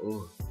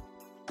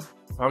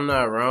 if I'm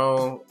not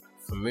wrong,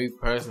 for me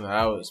personally,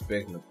 I would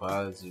expect an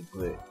apology.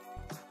 But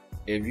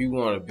if you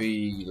want to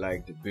be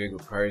like the bigger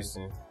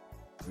person,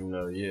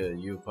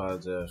 you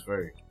apologize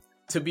first.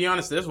 To be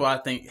honest, that's what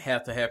I think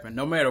have to happen.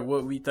 No matter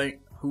what we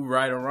think, who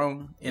right or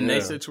wrong in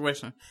that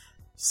situation,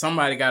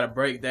 somebody got to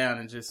break down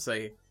and just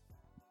say,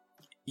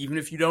 even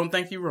if you don't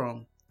think you're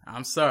wrong,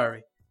 I'm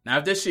sorry. Now,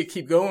 if this shit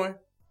keep going,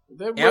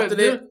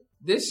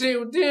 this shit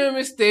with them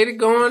is steady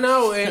going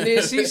on, and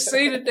then she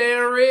see the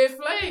damn red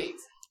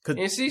flags,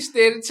 and she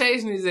steady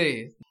chasing his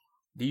ass.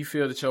 Do you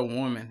feel that your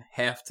woman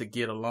have to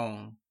get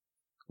along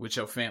with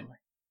your family?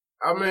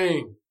 I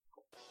mean,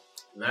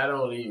 not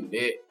only even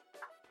that.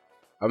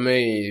 I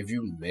mean, if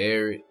you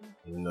married,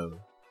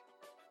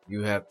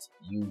 you have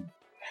to.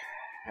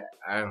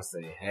 I don't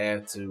say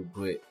have to,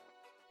 but.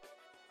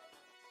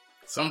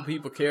 Some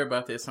people care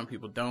about that, some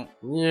people don't.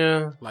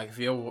 Yeah. Like if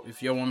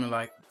your woman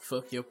like,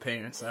 fuck your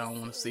parents, I don't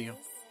want to see them.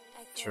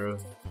 True.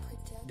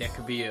 That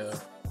could be a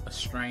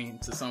strain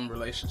to some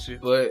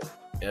relationship. But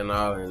in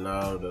all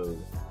though,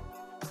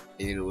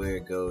 either way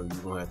it goes,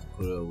 you're gonna have to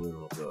put up with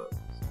them regardless.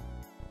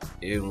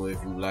 even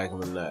if you like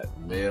them or not,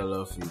 male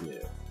or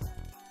female.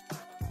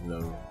 You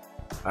know,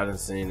 I done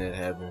seen that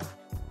happen.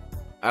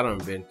 I done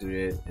been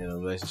through that in a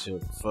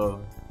relationship before,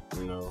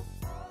 you know.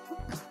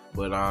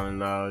 But all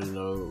in all, you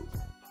know,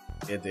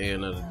 at the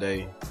end of the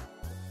day,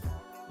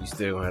 you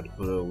still gonna have to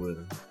put up with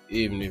them,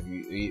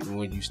 even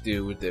when you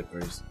still with that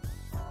person.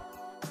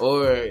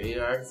 Or you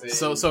know, I can say,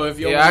 so if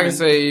you're, I can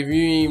say if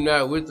you ain't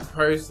not with the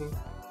person,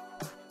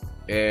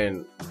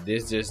 and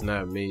this just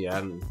not me. I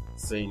done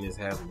seen this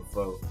happen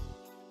before,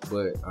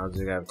 but I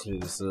just gotta clear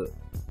this up.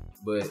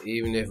 But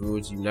even if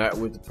you not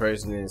with the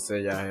person and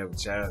say y'all have a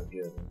child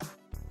together,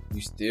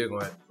 you still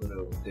gonna have to put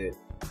up with that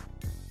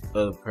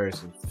other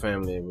person's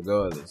family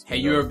regardless. Have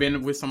you ever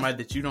been with somebody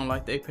that you don't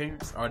like their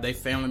parents? Are they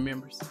family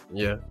members?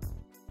 Yeah.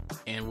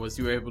 And was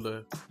you able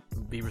to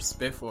be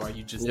respectful, or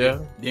you just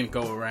didn't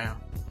go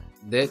around?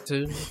 That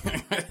too.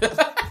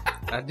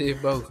 I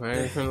did both. I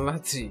ain't gonna lie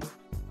to you.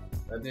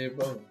 I did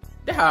both.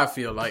 That's how I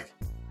feel. Like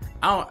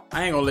I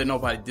ain't gonna let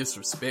nobody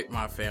disrespect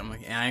my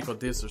family, and I ain't gonna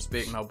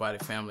disrespect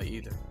nobody's family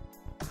either.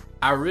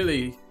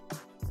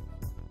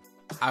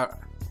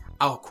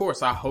 Of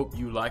course, I hope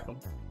you like them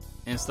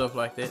and stuff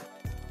like that.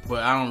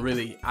 But I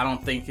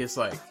don't think it's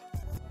like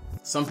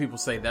some people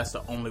say that's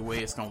the only way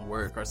it's gonna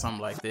work or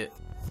something like that.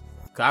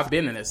 Cause I've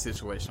been in that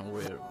situation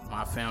where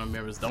my family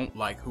members don't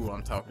like who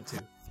I'm talking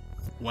to.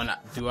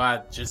 Do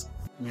I just,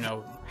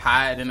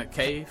 hide in a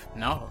cave?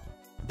 No.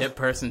 That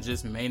person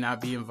just may not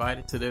be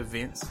invited to the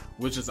events,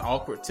 which is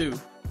awkward too.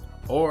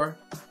 Or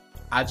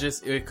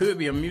it could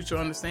be a mutual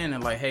understanding,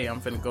 like, hey,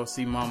 I'm finna go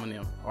see mom and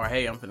them, or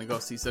hey, I'm finna go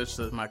see such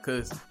as my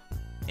cousin.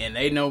 And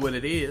they know what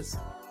it is.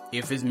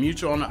 If it's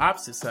mutual on the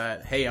opposite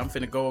side, hey, I'm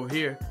finna go over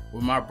here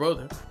with my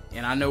brother,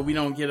 and I know we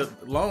don't get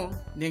along,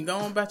 then go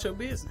on about your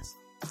business.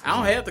 I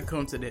don't have to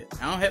come to that.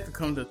 I don't have to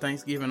come to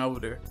Thanksgiving over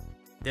there.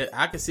 That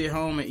I can sit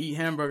home and eat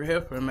hamburger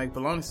helper and make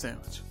bologna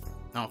sandwich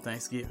on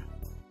Thanksgiving.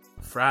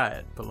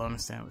 Fried bologna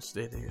sandwich,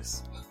 that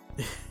is.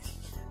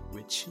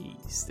 With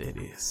cheese, that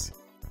is.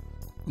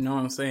 You know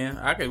what I'm saying?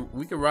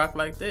 We could rock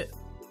like that.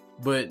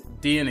 But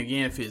then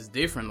again, if it's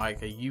different, like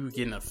you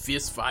getting a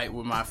fist fight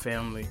with my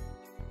family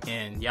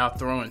and y'all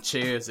throwing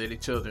chairs at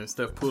each other and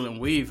stuff, pulling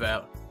weave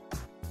out,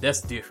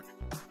 that's different.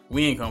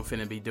 We ain't gonna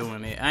finna be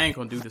doing it. I ain't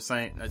gonna do the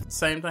same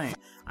thing.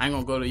 I ain't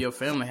gonna go to your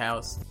family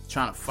house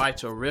trying to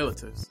fight your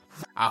relatives.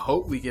 I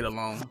hope we get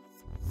along,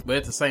 but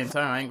at the same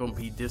time, I ain't gonna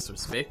be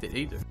disrespected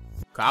either.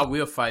 Cause I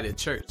will fight at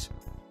church.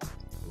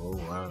 Oh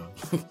wow!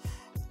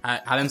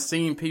 I done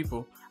seen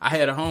people. I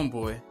had a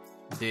homeboy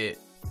that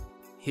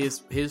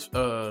his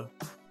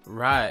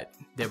ride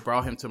that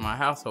brought him to my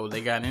household.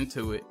 They got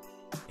into it,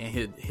 and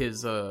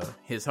his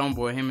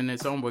homeboy, him and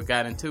his homeboy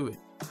got into it.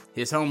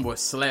 His homeboy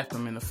slapped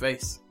him in the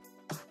face,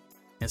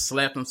 and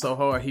slapped him so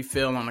hard he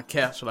fell on the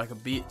couch like a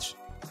bitch.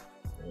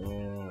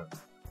 Yeah.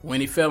 When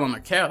he fell on the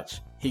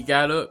couch, he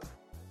got up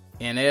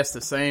and asked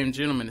the same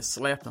gentleman that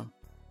slapped him,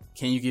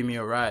 "Can you give me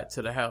a ride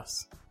to the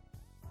house?"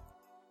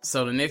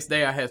 So the next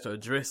day I had to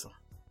address him.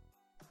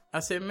 I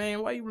said,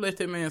 "Man, why you let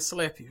that man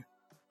slap you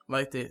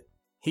like that?"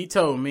 He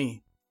told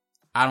me,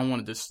 "I don't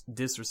want to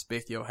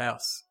disrespect your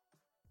house."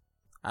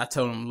 I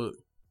told him, "Look,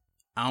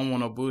 I don't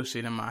want no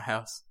bullshit in my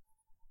house.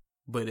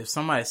 But if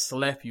somebody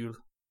slap you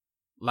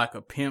like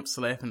a pimp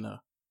slapping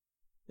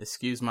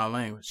excuse my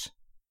language,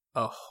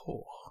 a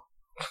whore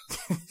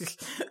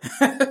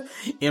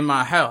in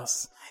my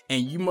house,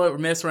 and you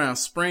mess around and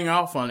spring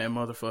off on that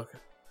motherfucker,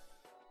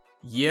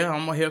 yeah,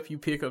 I'm going to help you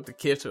pick up the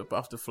ketchup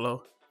off the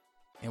floor.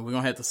 And we're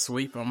going to have to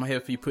sweep. I'm going to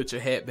help you put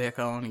your hat back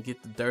on and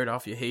get the dirt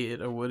off your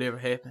head or whatever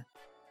happened.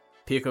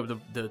 Pick up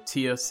the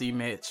TLC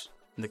match,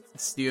 the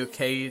steel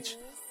cage,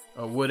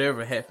 or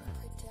whatever happened.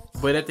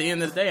 But at the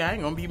end of the day, I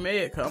ain't going to be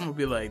mad because I'm going to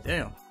be like,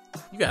 damn,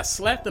 you got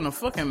slapped in the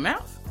fucking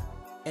mouth?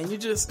 And you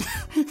just...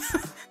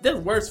 That's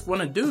worse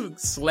when a dude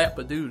slap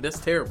a dude. That's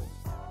terrible.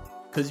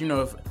 Because,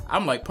 if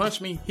I'm like,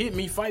 punch me, hit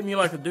me, fight me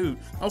like a dude.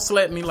 Don't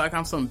slap me like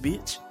I'm some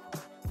bitch.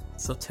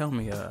 So tell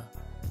me,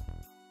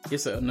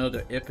 it's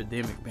another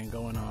epidemic been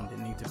going on that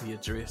need to be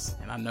addressed,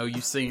 and I know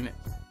you seen it.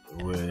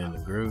 We're in the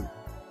group.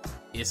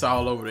 It's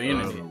all over the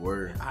internet. The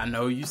word. I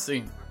know you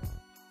seen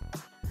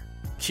it.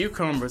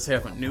 Cucumbers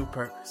have a new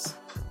purpose.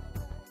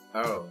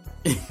 Oh.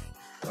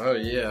 Oh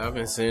yeah, I've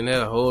been seeing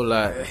that a whole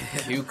lot.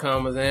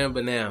 Cucumbers and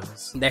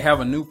bananas. They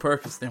have a new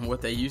purpose than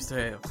what they used to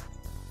have.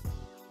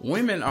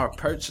 Women are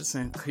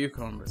purchasing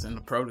cucumbers in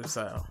the produce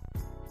aisle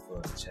for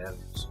a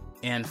challenge.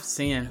 And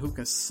seeing who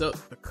can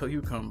suck the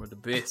cucumber the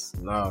best.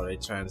 No, they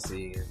trying to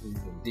see who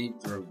can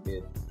deep throat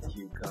that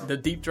cucumber. The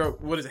deep throat,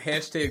 what is it?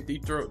 Hashtag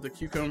deep throat the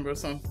cucumber or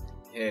something?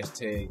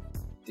 Hashtag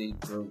deep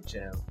throat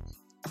challenge.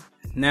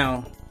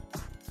 Now,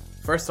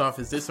 first off,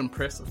 is this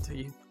impressive to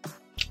you?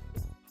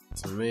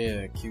 To me,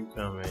 a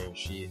cucumber ain't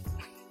shit.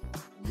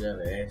 You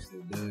gotta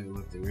actually do it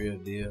with the real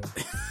deal.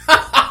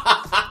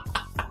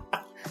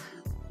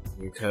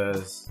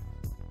 Because,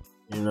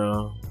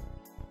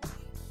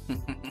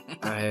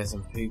 I had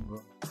some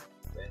people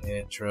that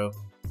had trouble.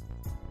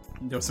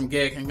 There was some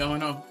gagging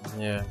going on.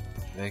 Yeah,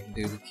 they can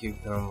do the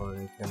cucumber,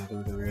 they couldn't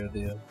do the real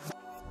deal.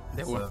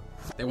 They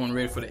weren't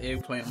ready for the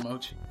eggplant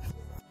emoji.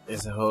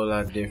 It's a whole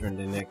lot different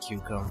than that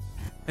cucumber.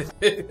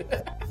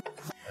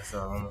 That's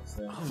all I'm gonna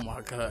say. Oh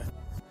my God.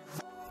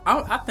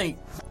 I think,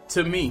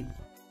 to me,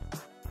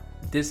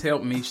 this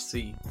helped me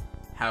see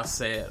how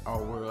sad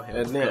our world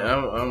has become. And then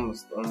I'm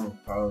gonna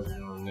pause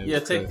you on this. Yeah,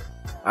 take.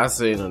 I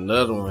seen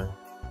another one,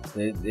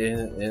 and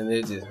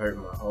it just hurt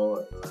my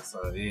heart when I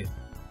saw this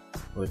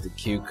with the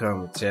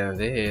cucumber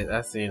challenge.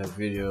 I seen a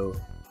video.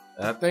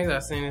 I think I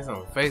seen this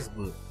on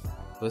Facebook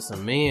with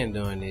some men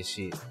doing this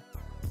shit.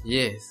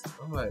 Yes,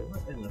 I'm like,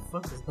 what in the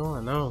fuck is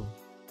going on?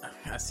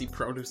 I see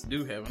produce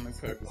do having a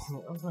purpose.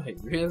 I'm like,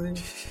 really?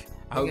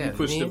 I hope you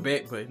push the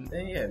back button.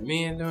 They got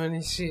men doing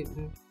this shit.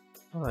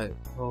 I'm like,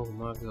 oh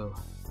my God.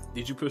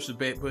 Did you push the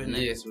back button?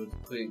 Yes, with the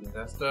quickness.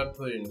 I started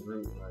putting the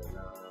group like,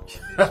 nah.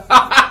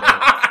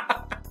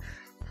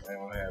 I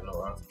don't have no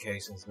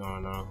altercations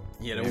going on.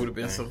 Yeah, there would have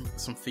been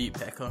some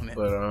feedback on that.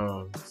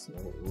 But so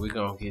we're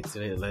gonna get to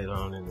that later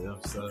on in the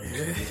episode.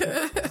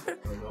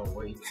 I'm gonna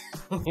wait.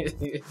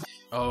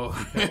 Oh.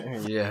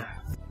 Yeah.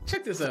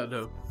 Check this out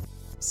though.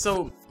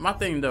 So my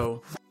thing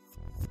though,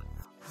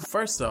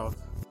 first off,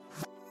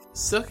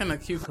 sucking a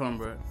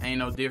cucumber ain't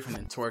no different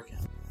than twerking.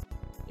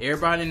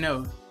 Everybody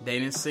know they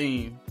done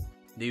seen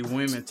these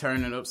women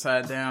turning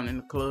upside down in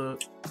the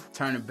club,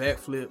 turning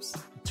backflips,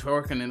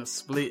 twerking in the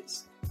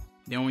splits.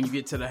 Then when you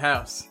get to the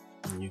house,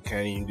 you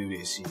can't even do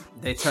this shit.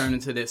 They turn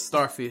into that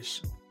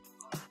starfish.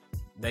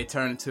 They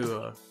turn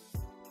into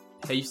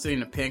have you seen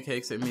the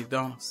pancakes at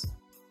McDonald's?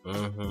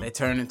 Mm-hmm. They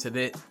turn into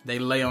that. They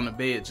lay on the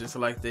bed just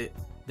like that.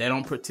 They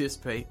don't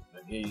participate.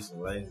 They give you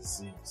some lazy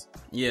sex.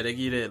 Yeah, they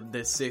give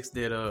that sex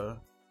that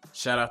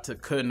shout out to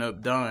Cutting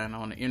Up Don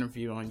on the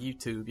interview on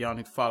YouTube. Y'all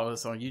need to follow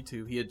us on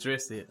YouTube. He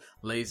addressed it.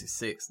 Lazy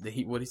sex.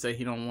 What he say?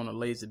 He don't want a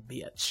lazy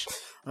bitch.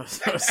 Or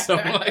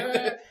something like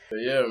that.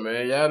 Yeah,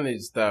 man. Y'all need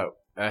to stop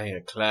out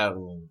here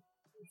clouding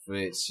for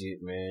that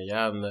shit, man.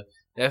 Y'all know.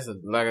 That's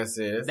like I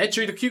said. They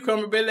treat a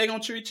cucumber better, they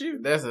gonna treat you.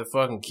 That's a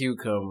fucking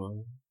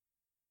cucumber.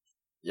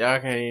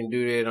 Y'all can't even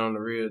do that on the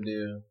real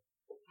deal.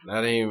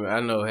 I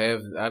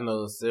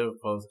know several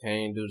folks can't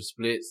even do the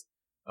splits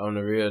on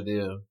the real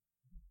deal.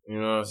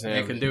 You know what I'm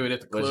saying? They can do it at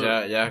the club.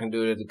 But y'all can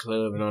do it at the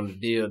club and on the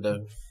deal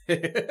though.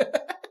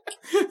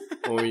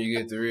 When you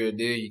get the real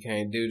deal, you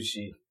can't do the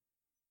shit.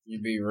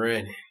 You be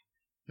running.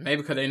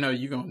 Maybe because they know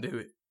you gonna do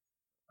it.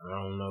 I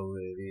don't know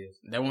what it is.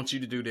 They want you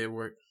to do their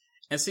work.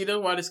 And see, that's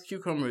why this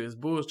cucumber is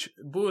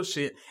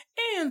bullshit.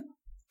 And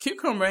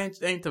cucumber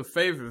ain't the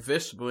favorite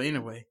vegetable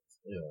anyway.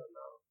 Yeah, no.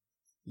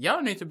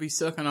 Y'all need to be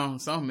sucking on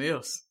something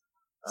else.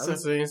 I've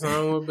seen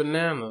something with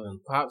banana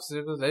and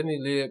popsicles. They need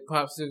to leave that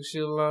popsicle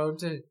shit alone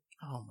too.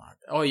 Oh my God.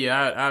 Oh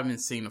yeah, I've been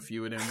seeing a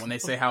few of them when they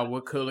say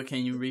what color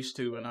can you reach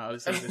to and all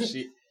this other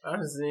shit.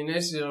 I've seen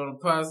that shit on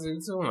the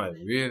popsicle too. I'm like,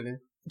 really?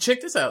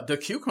 Check this out. The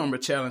cucumber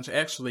challenge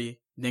actually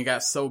then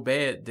got so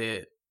bad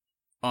that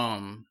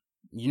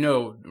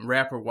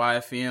rapper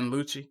YFN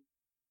Lucci.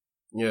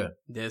 Yeah.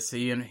 That's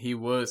he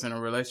was in a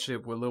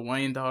relationship with Lil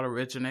Wayne's daughter,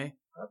 Reginae.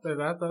 I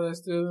thought they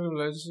still in a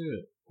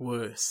relationship.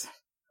 Was.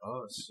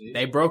 Oh shit.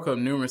 They broke up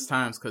numerous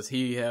times because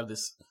he had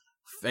this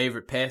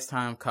favorite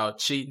pastime called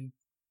cheating.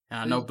 And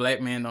I know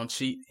black men don't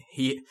cheat.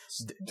 He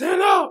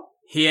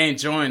ain't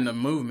joined the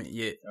movement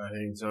yet. I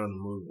ain't joined the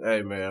movement.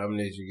 Hey man, I'm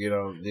gonna need you to get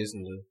on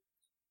listen to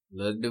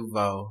Lil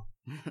Duval.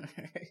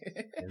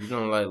 If you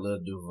don't like Lil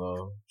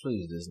Duval,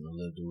 please listen to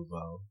Lil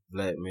Duval.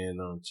 Black men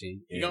don't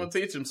cheat. You gonna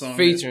teach him something?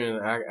 Featuring,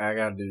 I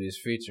gotta do this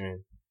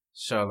featuring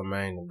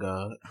Charlamagne the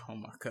God. Oh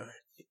my God.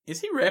 Is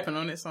he rapping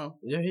on that song?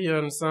 Yeah, he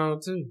on the song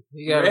too.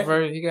 He got a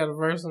verse. He got a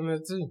verse on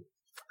that too.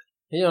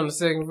 He on the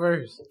second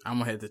verse. I'm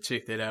gonna have to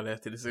check that out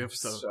after this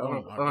episode.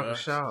 Oh my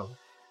God.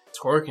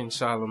 Twerking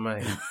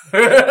Charlamagne.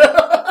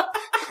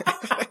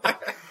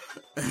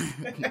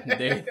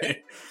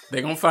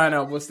 they gonna find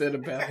out what's that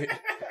about.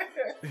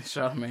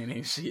 Charlamagne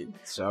ain't shit.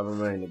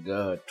 Charlamagne the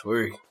God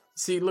twerk.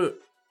 See, look,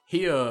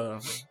 he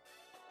what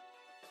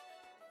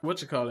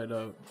you call it?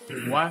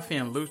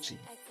 YFN Lucci.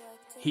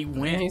 He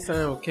went. He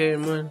signed with Cash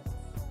Money.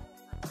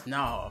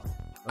 No.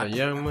 A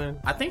Young Money?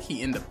 I think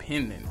he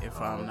independent, if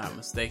I'm not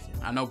mistaken.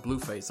 I know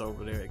Blueface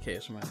over there at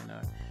Cash Money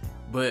now.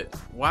 But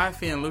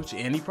YFN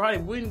Lucci, and he probably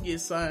wouldn't get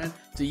signed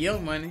to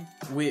Young Money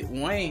with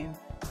Wayne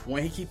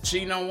when he keep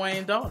cheating on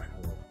Wayne's daughter.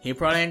 He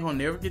probably ain't gonna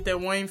never get that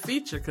Wayne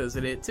feature because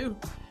of that too.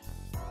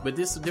 But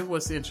this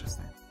what's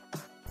interesting.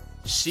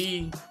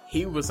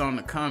 He was on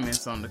the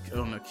comments on the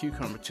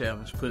cucumber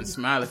challenge putting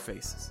smiley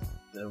faces.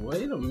 Now,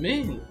 wait a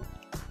minute.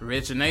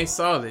 Reginae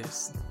saw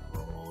this.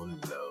 Oh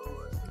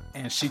Lord.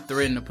 And she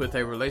threatened to put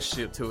their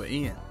relationship to an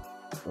end.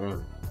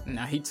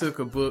 Now he took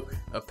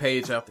a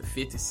page out the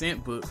 50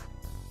 Cent book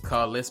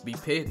called Let's Be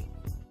Petty.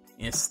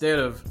 Instead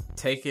of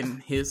taking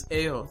his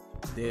L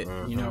that,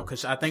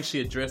 because I think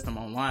she addressed him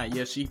online.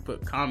 Yeah, she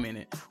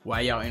commented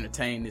why y'all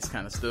entertain this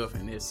kind of stuff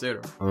and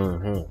etc.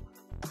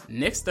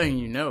 Next thing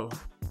you know,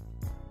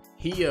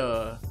 he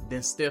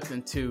then stepped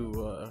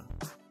into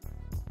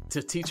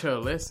to teach her a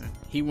lesson.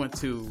 He went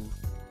to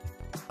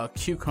a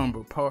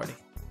cucumber party.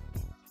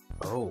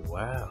 Oh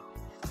wow.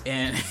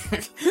 And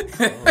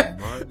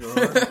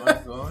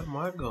oh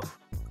my God.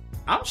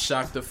 I'm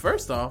shocked that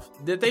first off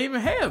that they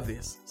even have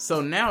this.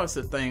 So now it's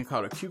a thing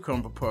called a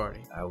cucumber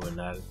party. I would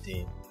not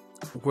attend.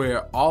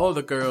 Where all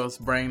the girls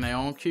bring their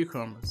own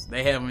cucumbers.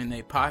 They have them in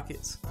their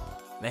pockets.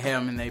 They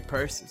have them in their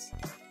purses.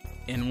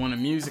 And when the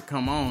music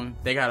come on,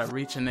 they gotta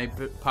reach in their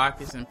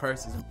pockets and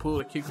purses and pull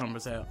the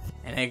cucumbers out.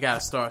 And they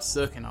gotta start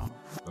sucking on them.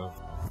 Oh.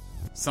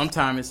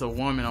 Sometimes it's a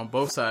woman on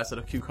both sides of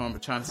the cucumber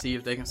trying to see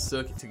if they can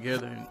suck it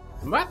together. And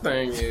my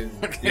thing is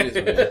this,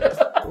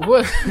 man.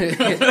 What?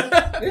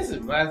 This is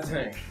my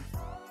thing.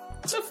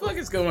 What the fuck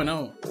is going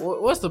on?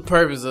 What's the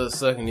purpose of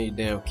sucking these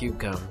damn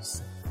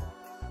cucumbers?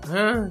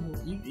 Huh?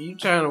 You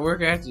trying to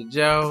work out your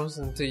jaws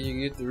until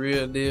you get the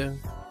real deal?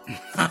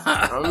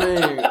 I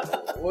mean,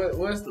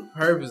 what's the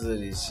purpose of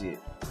this shit?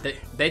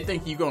 They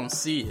think you gonna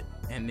see it,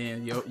 and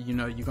then you're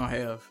gonna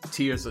have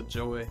tears of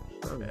joy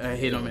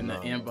hit them in the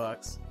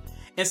inbox.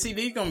 And see,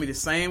 these gonna be the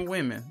same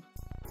women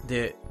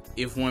that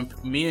if when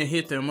men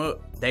hit them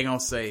up, they gonna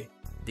say,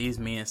 "These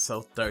men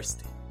so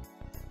thirsty."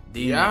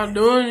 Y'all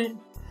doing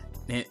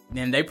it?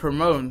 Then they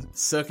promoting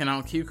sucking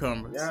on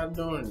cucumbers. Y'all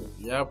doing it?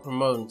 Y'all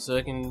promoting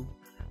sucking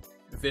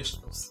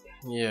vegetables?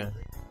 Yeah.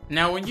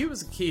 Now, when you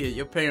was a kid,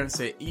 your parents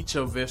said, "Eat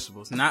your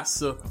vegetables, not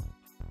suck them."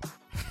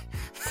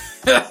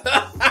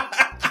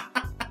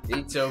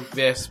 Eat your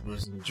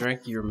vegetables and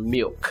drink your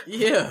milk.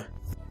 Yeah,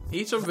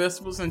 eat your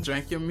vegetables and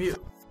drink your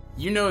milk.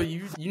 You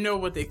know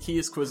what their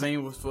kids'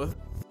 cuisine was for?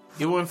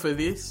 It wasn't for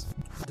this.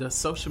 The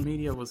social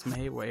media was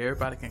made where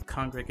everybody can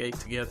congregate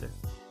together,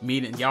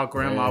 meeting. Y'all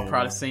grandma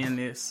probably saying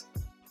this,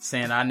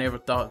 saying, "I never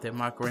thought that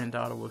my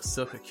granddaughter would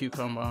suck a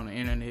cucumber on the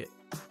internet."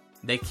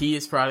 Their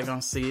kids probably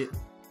gonna see it.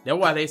 That's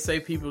why they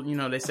say people,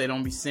 they say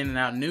don't be sending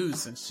out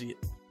news and shit.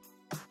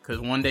 Cause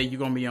one day you're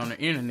gonna be on the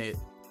internet.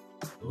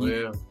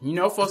 Well, you're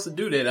not supposed to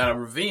do that out of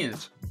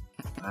revenge.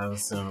 I've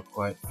seen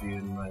quite a few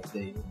in my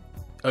day.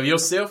 Of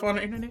yourself on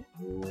the internet?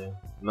 Yeah.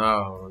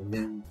 No,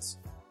 nudes.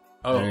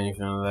 Oh. I ain't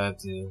finna lie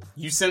to you.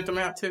 You sent them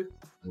out too?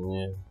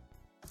 Yeah.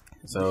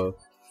 So,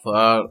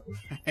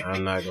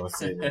 I'm not gonna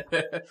say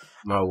that.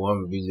 My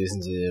woman be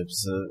listening to the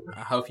episode.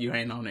 I hope you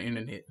ain't on the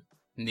internet,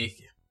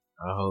 Nikki.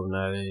 I hope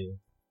not either.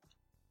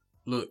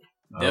 Look.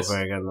 I hope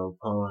I ain't got no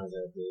porns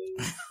out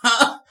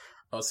there.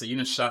 Oh, so you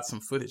done shot some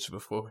footage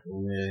before?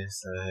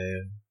 Yes, I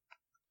have.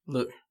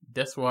 Look,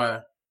 that's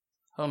why.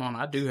 Hold on,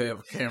 I do have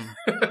a camera.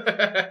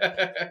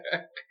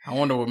 I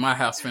wonder what my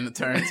house finna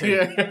turn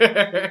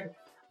to.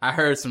 I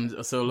heard a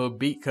little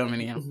beat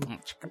coming in.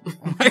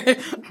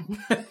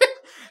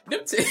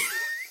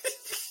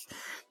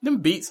 Them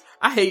beats.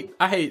 I hate.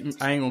 I ain't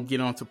gonna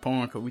get onto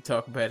porn because we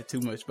talk about it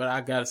too much. But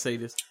I gotta say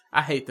this.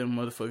 I hate them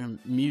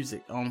motherfucking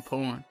music on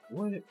porn.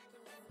 What?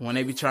 When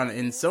they be trying to,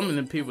 and some of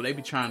them people, they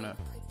be trying to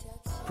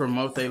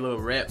promote their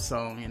little rap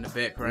song in the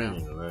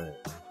background. Right.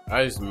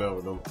 I used to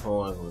remember them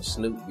porns when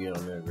Snoop be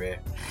on that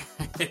rap.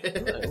 Like,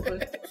 what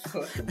the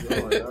fuck is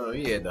going on?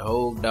 He had the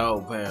whole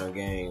Dog Pound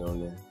gang on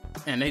there.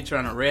 And they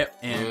trying to rap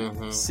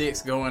and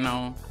sex going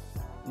on.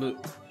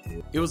 Look,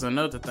 it was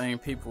another thing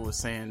people were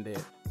saying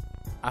that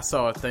I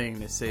saw a thing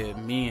that said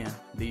men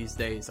these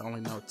days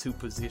only know 2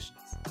 positions.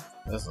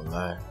 That's a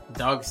lie.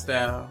 Dog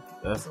style.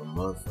 That's a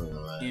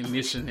motherfucking lie. And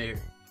missionary.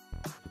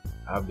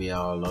 I be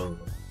all over.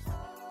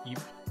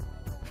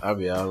 I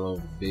be all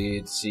over the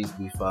bed. Sheets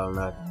be falling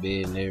out the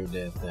bed and every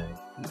damn thing.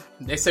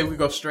 They say we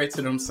go straight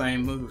to them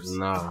same moves.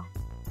 Nah.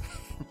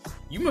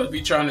 You must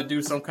be trying to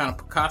do some kind of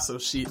Picasso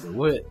shit.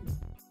 What?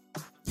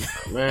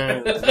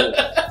 Man.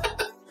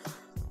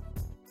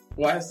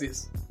 Why is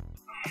this?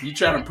 You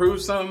trying to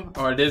prove something,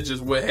 or that's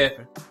just what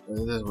happened?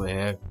 That's just what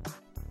happened.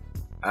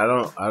 I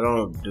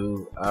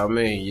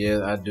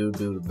do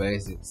the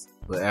basics,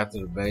 but after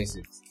the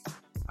basics,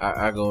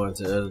 I go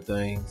into other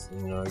things.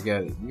 You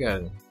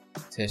gotta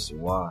test your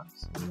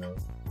watts,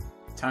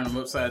 Turn them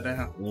upside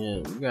down. Yeah,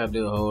 you gotta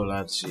do a whole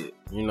lot of shit.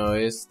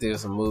 It's still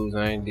some moves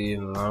I ain't did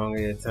in a long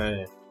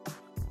time,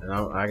 and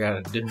I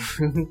gotta do.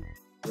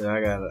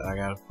 I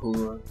gotta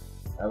pull out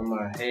of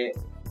my hat,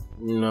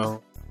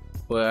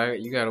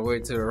 But you gotta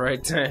wait till the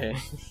right time.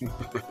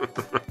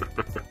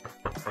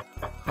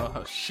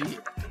 Oh shit!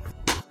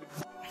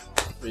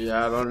 But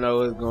y'all don't know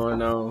what's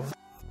going on.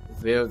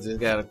 Bill just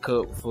got a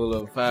cup full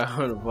of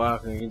 500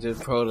 vodka and he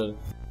just poured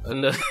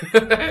another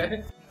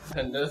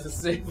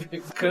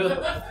sipping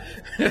cup.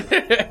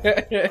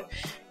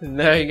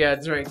 Now he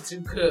got to drink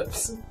 2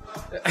 cups.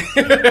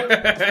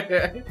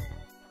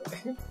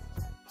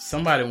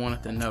 Somebody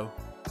wanted to know,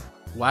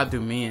 why do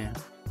men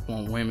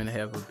want women to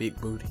have a big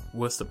booty?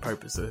 What's the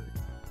purpose of it?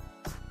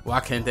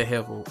 Why can't they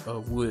have a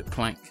wood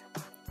plank?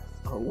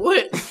 A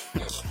what?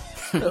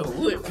 A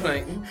wood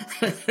plank?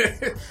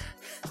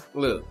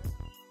 Look,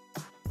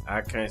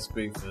 I can't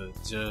speak for the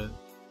judge.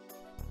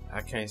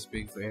 I can't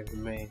speak for every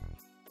man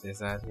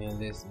that's out here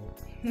listening.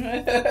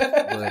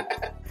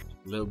 But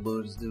little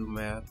booties do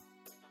matter.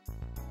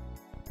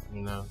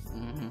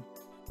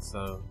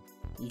 So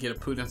you get a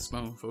pudding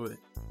spoon for it.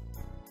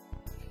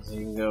 So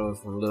you can go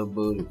from little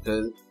booty,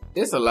 because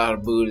there's a lot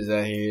of booties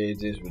out here.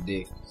 It's just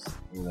ridiculous.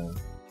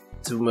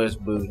 Too much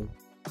booty.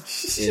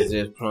 is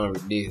just plumb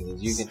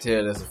ridiculous. You can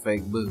tell that's a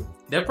fake booty.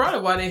 That's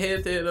probably why they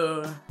had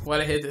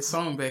that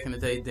song back in the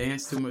day,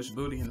 "Dance Too Much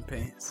Booty in the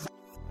Pants."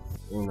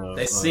 You know,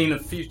 they seen the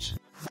future.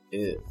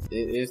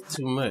 It's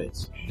too much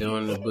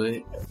doing the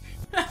butt.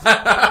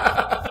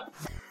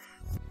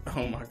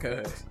 Oh my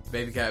god,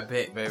 baby got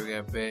back.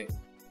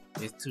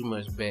 It's too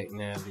much back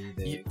now these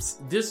days.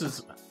 This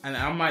is, and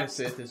I might have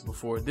said this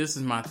before. This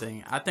is my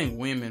thing. I think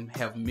women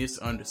have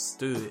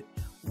misunderstood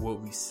what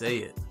we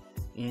said.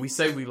 When we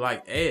say we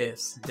like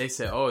ass, they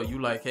say, "Oh, you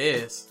like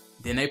ass."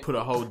 Then they put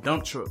a whole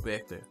dump truck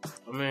back there.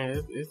 I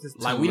mean, it's just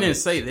like we didn't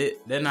say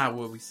that. That's not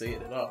what we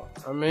said at all.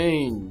 I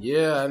mean,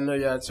 yeah, I know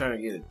y'all trying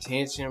to get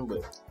attention,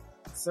 but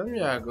some of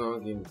y'all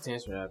gonna get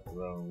attention out the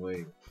wrong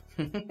way.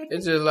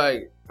 It's just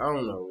like, I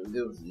don't know.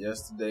 It was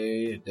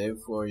yesterday, the day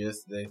before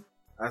yesterday.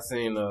 I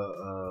seen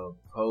a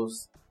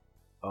post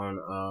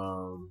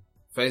on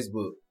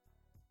Facebook,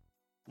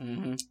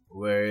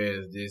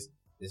 whereas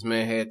this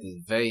man had this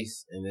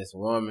vase and this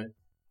woman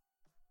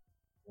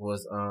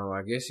was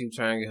I guess she was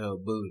trying to get her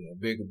booty, a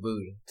bigger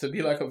booty, to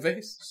be like a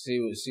vase. She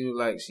was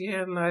like, she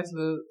had a nice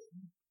little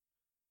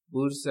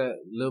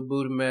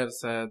booty matter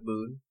size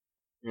booty,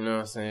 you know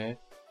what I'm saying?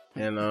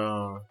 And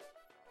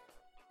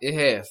it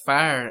had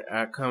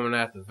fire coming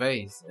out the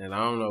vase, and I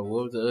don't know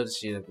what was the other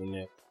shit up in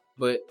there,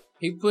 but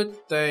he put the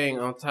thing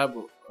on top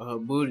of her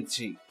booty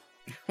cheek.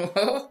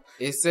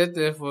 It sat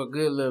there for a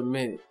good little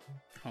minute.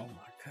 Oh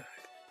my god!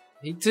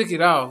 He took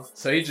it off.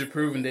 So he's just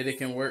proving that it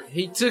can work.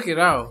 He took it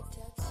off.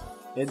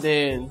 And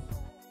then,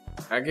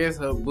 I guess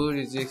her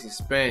booty just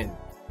expanded,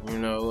 you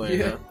know,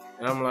 and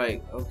I'm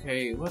like,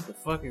 okay, what the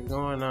fuck is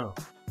going on?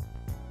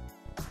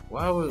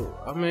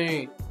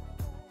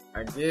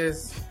 I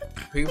guess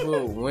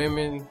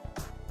women,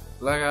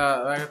 like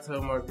I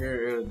told my girl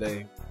the other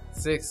day,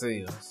 sex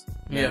sells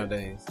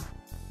nowadays.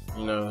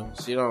 You know,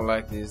 she don't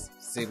like this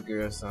City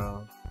Girl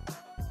song,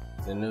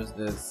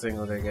 the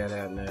single they got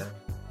out now.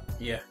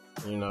 Yeah.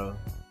 You know.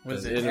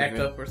 Was it Act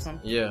Up or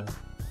something? Yeah.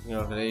 You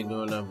know, 'cause they ain't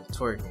doing nothing but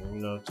twerking. You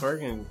know,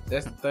 twerking,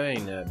 that's the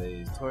thing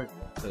nowadays,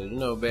 twerking. Cause you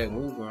know, back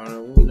when we were growing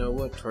up, we know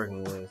what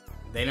twerking was.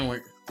 They didn't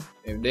work.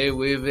 If they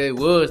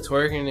was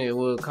twerking, it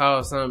would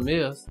call something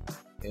else.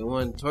 It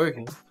wasn't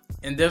twerking.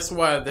 And that's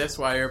why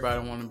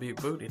everybody want a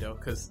big booty though,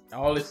 cause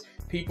all this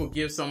people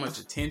give so much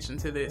attention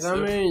to this. I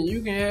mean,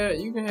 you can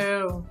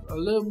have a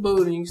little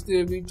booty and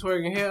still be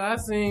twerking. Hell, I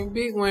seen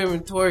big women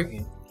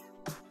twerking.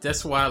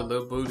 That's why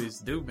little booties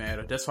do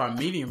matter. That's why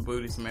medium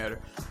booties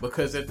matter.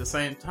 Because at the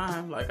same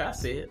time, like I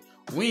said,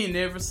 we ain't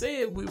never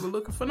said we were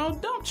looking for no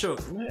dump truck.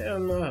 Hell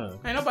no.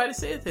 Ain't nobody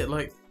said that.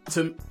 Like,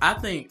 to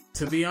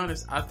be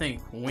honest, I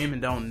think women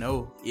don't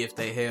know if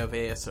they have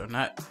ass or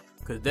not.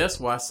 Because that's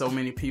why so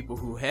many people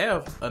who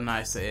have a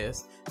nice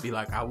ass be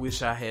like, I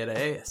wish I had an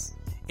ass.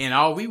 And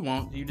all we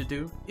want you to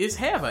do is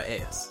have an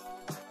ass.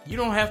 You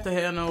don't have to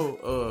have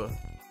no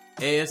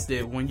ass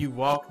that when you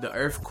walk, the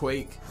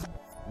earthquake.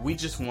 We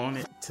just want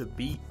it to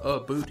be a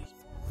booty.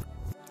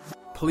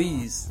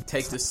 Please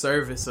take the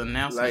service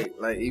announcement.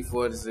 Like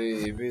E40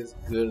 said, if it's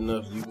good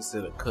enough, you can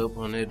set a cup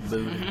on that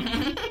booty.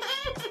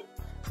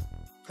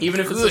 Even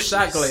if it's a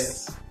shot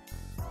glass.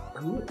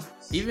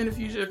 Even if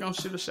you just gonna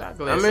shoot a shot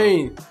glass. I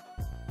mean,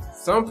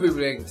 some people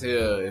they can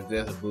tell if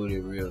that's a booty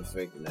real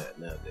fake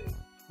nowadays.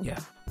 Yeah.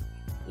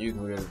 You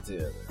can really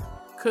tell.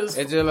 Cause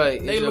it's just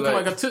like they look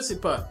like a Tootsie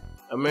Pop.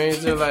 I mean,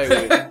 it's just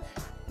like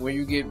when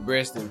you get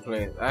breast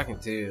implants, I can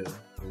tell.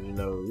 You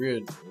know,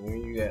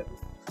 when you got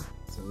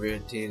some real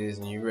titties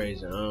and you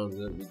raise your arms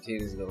up, your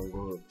titties gonna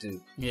go up too.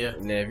 Yeah.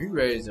 Now if you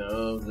raise your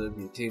arms up,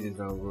 your titties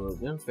gonna go up.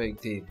 Them fake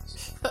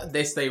titties.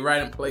 They stay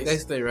right in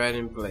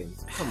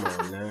place. Come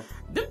on now.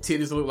 Them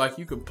titties look like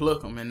you can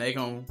pluck them and they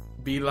gonna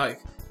be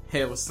like,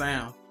 have a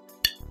sound.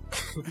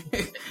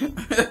 I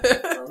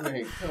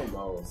mean, come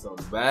on,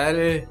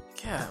 somebody.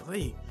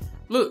 Golly.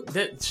 Look,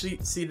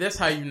 that's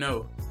how you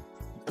know.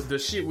 The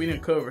shit we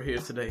didn't cover here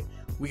today.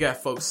 We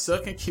got folks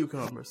sucking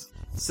cucumbers,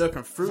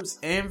 sucking fruits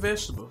and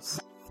vegetables,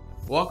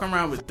 walking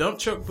around with dump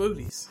truck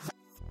booties.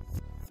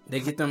 They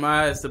get them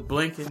eyes to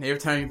blinking. Every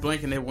time you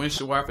blink in their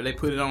windshield wiper, they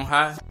put it on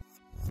high.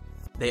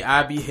 They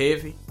eye be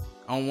heavy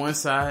on one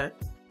side.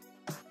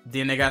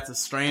 Then they got the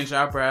strange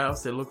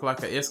eyebrows that look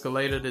like an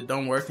escalator that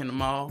don't work in the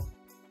mall.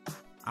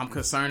 I'm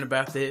concerned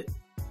about that.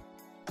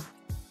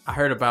 I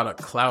heard about a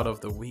clout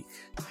of the week.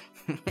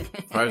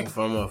 First and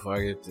foremost, before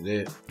I get to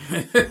that,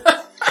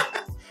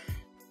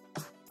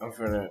 I'm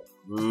finna,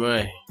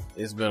 man,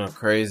 it's been a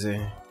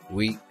crazy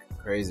week,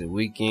 crazy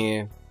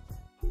weekend.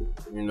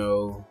 You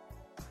know,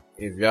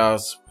 if y'all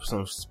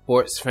some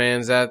sports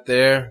fans out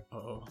there,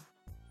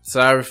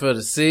 sorry for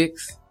the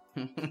Six.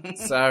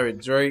 Sorry,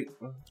 Drake.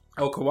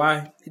 Oh,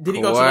 Kawhi. Did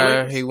he Kawhi, go to the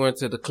Lakers? He went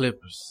to the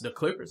Clippers. The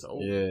Clippers? Oh.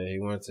 Yeah, he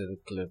went to the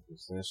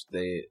Clippers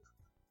instead.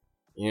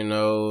 You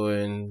know,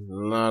 and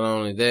not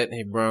only that,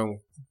 he brought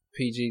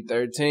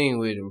PG-13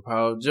 with him,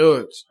 Paul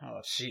George.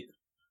 Oh, shit.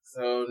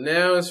 So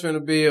now it's going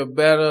to be a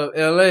battle of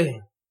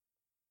L.A.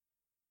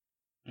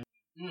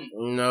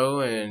 You know,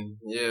 and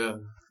yeah,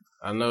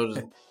 I know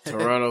the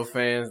Toronto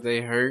fans,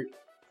 they hurt.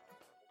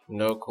 You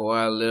know,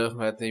 Kawhi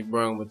left after he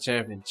brought him a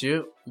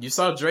championship. You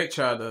saw Drake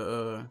try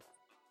to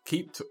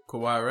keep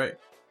Kawhi, right?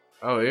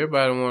 Oh,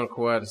 everybody wanted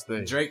Kawhi to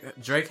stay.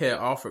 Drake had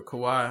offered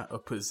Kawhi a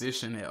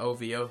position at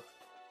OVO.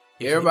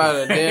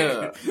 Everybody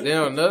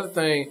then another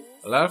thing,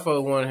 a lot of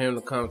folks wanted him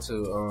to come to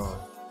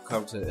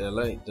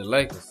LA, the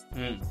Lakers.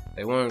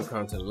 They wanted him to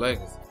come to the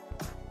Lakers.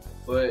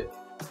 But,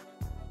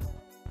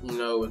 you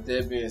know, with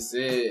that being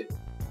said,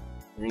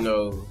 you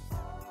know,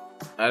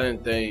 I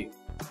didn't think,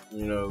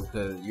 you know,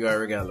 because you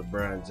already got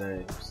LeBron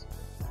James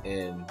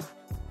and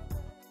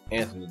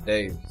Anthony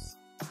Davis.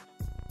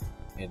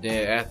 And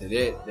then after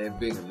that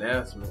big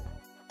announcement,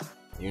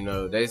 you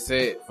know, they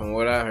said, from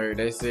what I heard,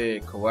 they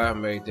said Kawhi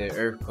made that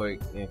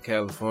earthquake in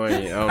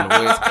California on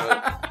the West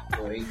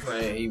Coast when he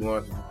claimed he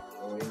wanted to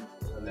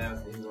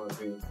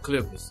be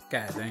Clippers.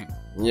 God dang.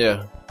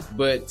 Yeah.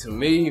 But to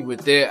me,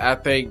 with that, I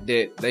think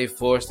that they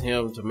forced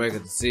him to make a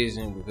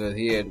decision because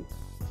he had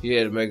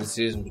to make a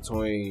decision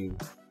between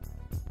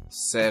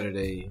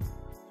Saturday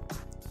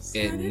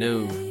at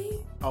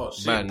noon. Oh,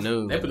 shit. By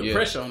noon. They put the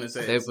pressure on his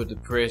ass. They put the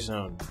pressure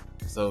on him.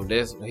 So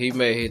he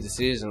made his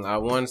decision. I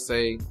want to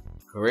say,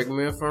 correct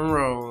me if I'm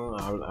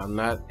wrong. I'm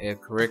not as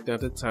correct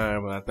at the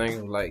time, but I think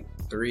it was like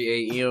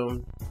 3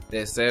 a.m.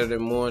 that Saturday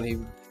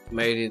morning he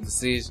made his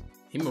decision.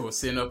 He was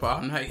sitting up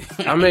all night.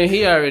 I mean,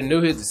 he already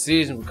knew his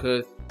decision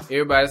because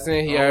everybody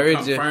saying he already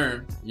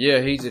confirmed.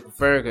 He just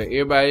confirmed because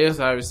everybody else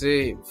already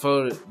said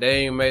before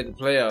they ain't made the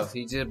playoffs.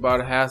 He just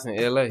bought a house in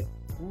L.A.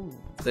 Ooh.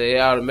 So they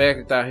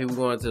automatically thought he was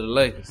going to the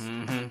Lakers.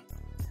 Mm-hmm.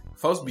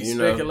 Folks be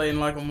speculating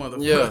like a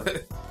motherfucker. Yeah.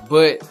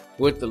 But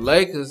with the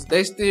Lakers,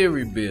 they still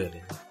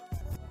rebuilding.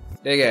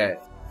 They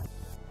got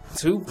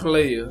 2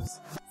 players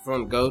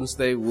from the Golden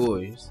State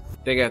Warriors.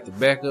 They got the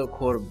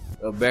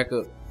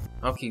backup,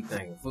 I keep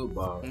thinking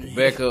football.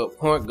 Backup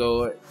point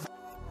guard,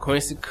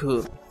 Quincy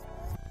Cook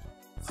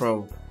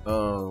from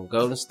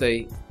Golden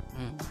State.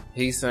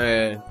 He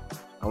signed,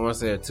 I want to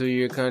say, a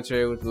 2-year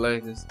contract with the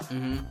Lakers.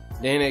 Then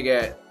they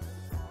got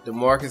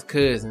DeMarcus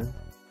Cousins.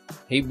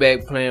 He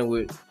back playing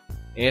with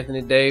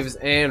Anthony Davis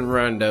and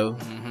Rondo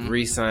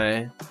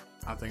re-signed.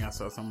 I think I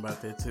saw something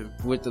about that too.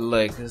 With the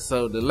Lakers.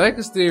 So the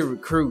Lakers still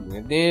recruiting.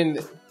 And then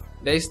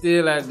they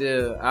still out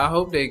there. I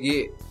hope they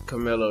get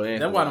Carmelo Anthony.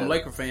 That's why them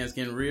Laker fans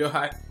getting real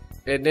hot.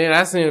 And then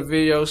I seen a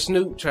video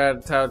Snoop try to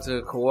talk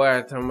to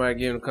Kawhi talking about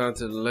getting him to come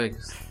to the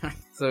Lakers.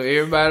 So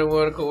everybody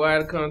wanted Kawhi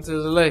to come to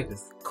the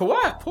Lakers.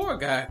 Kawhi, poor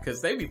guy,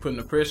 because they be putting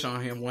the pressure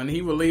on him. When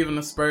he was leaving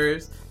the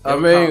Spurs. I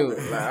mean,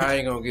 I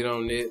ain't going to get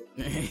on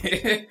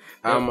that.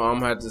 I'm going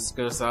to have to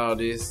discuss all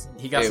this.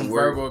 He got some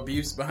verbal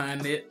abuse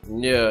behind it.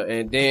 Yeah,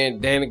 and then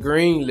Danny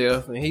Green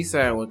left, and he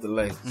signed with the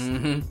Lakers.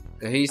 And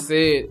he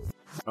said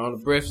on the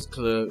Breakfast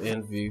Club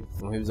interview,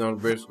 when he was on the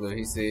Breakfast Club,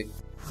 he said,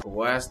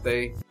 Kawhi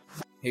stay,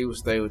 he would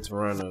stay with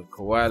Toronto.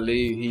 Kawhi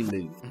leave, he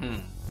leave.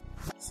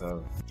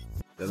 So,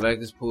 the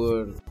Lakers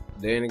pulled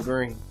Danny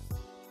Green.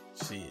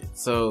 Shit.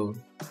 So,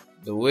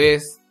 the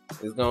West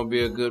is going to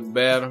be a good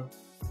battle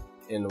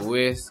in the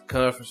West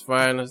Conference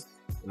Finals.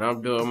 And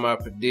I'm doing my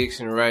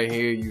prediction right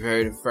here. You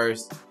heard it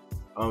first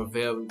on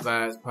Velvet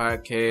Vibes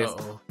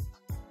Podcast.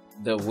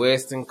 The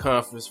Western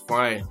Conference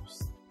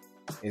Finals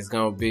is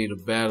going to be the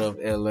Battle of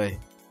LA.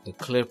 The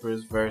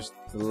Clippers versus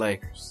the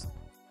Lakers.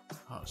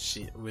 Oh,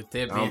 shit. With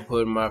that I'm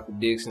putting my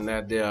prediction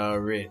out there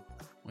already.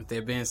 With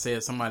that being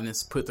said, somebody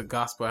needs to put the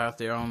gospel out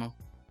there on them.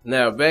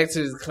 Now, back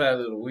to the cloud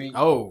of the week.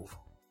 Oh.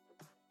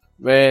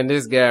 Man,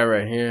 this guy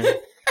right here.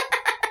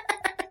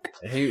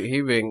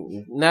 He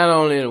been not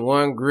only in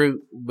one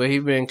group, but he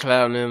been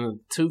clouding in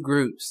 2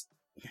 groups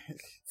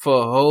for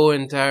a whole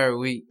entire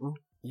week.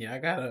 Yeah, I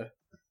gotta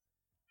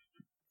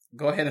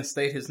go ahead and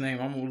state his name.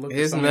 I'm gonna look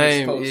his at some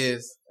name of his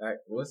is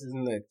what's his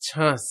name?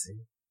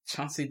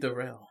 Chauncey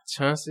Durrell.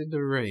 Chauncey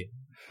Durrell.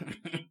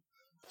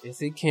 Is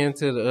he kin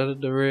to the other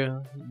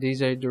Durrell,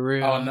 DJ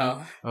Durrell? Oh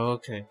no. Oh,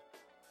 okay.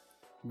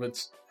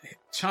 But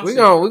Chauncey,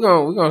 we're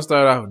gonna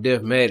start off with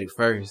Deathmatic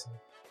first.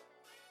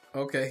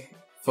 Okay.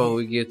 Before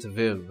we get to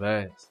Velvet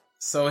Vibes.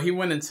 So he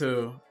went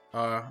into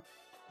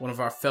one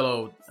of our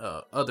fellow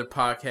other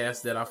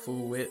podcasts that I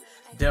fool with,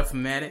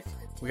 Deathmatic.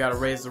 We gotta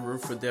raise the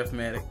roof for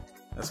Deathmatic.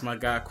 That's my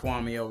guy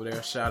Kwame over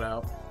there. Shout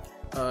out.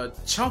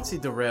 Chauncey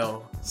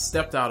Durrell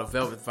stepped out of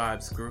Velvet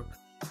Vibes group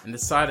and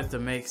decided to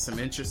make some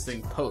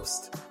interesting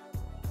posts.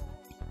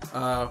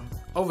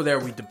 Over there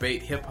we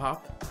debate hip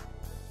hop,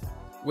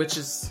 which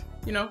is,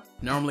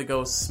 normally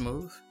goes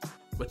smooth.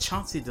 But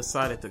Chauncey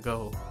decided to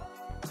go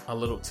a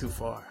little too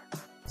far.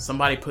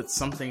 Somebody put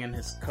something in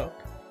his cup.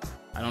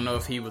 I don't know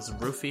if he was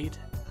roofied.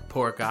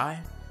 Poor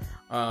guy.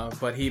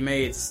 But he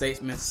made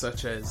statements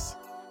such as,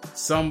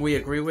 some we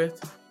agree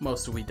with,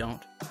 most we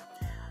don't.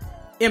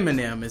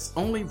 Eminem is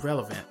only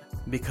relevant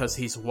because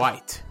he's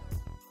white,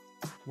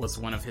 was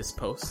one of his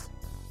posts.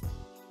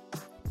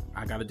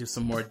 I gotta do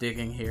some more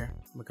digging here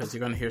because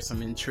you're gonna hear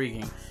some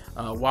intriguing.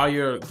 While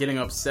you're getting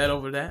upset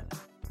over that,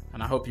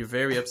 and I hope you're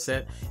very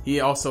upset, he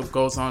also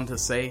goes on to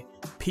say,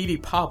 Petey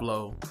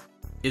Pablo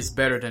is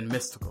better than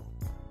Mystical.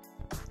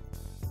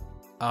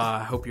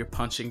 I hope you're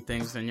punching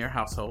things in your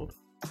household.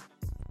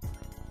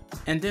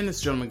 And then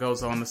this gentleman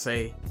goes on to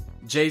say,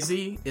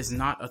 Jay-Z is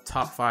not a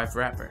top 5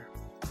 rapper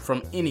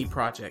from any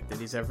project that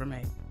he's ever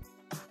made.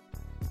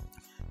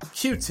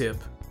 Q-Tip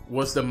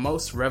was the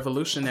most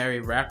revolutionary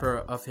rapper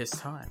of his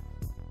time.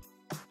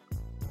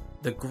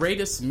 The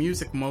greatest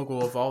music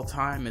mogul of all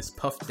time is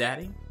Puff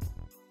Daddy.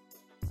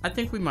 I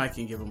think we might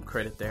can give him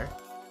credit there.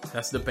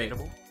 That's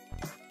debatable.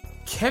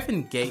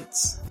 Kevin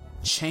Gates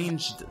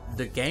changed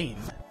the game.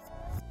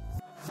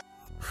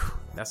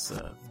 That's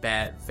a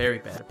bad, very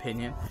bad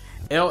opinion.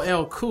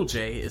 LL Cool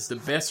J is the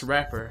best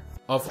rapper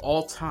of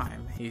all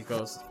time. He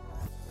goes,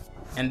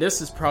 and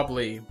this is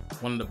probably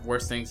one of the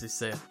worst things he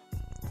said.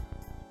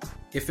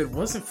 If it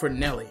wasn't for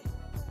Nelly,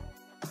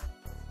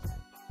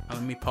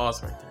 let me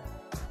pause right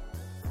there.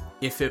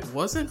 If it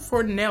wasn't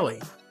for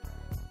Nelly,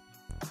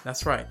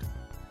 that's right,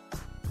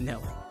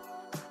 Nelly,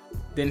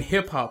 then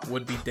hip hop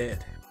would be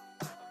dead.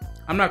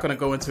 I'm not going to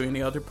go into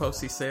any other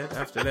posts he said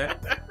after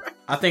that.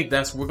 I think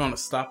we're going to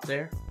stop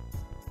there.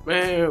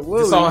 Man,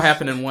 this all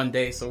happened in one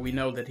day, so we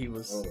know that he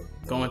was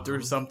going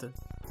through something.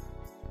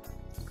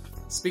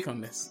 Speak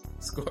on this,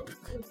 Scorpion.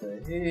 What the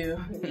hell?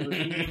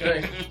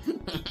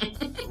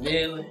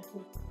 Nelly.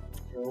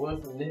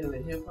 What for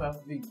Nelly? Hip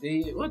hop be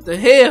dead. What the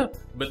hell?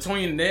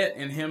 Between that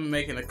and him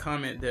making a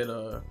comment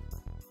that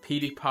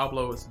Petey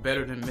Pablo is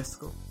better than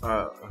Mystical.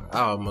 I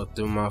almost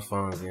threw my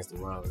phone against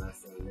the wall when I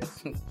said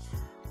that.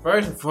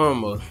 First and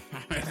foremost,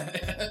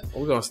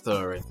 we're gonna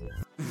start right there.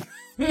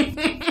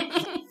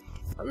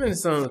 How many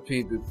songs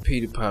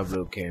Petey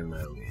Pablo came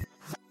out with?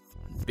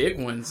 Big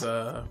ones.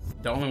 The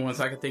only ones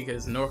I can think of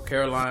is North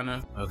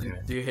Carolina. Okay.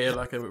 Do Your Head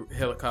Like a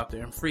Helicopter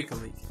and Freak a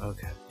Leak.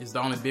 Okay. It's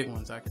the only big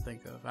ones I can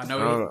think of. I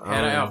know he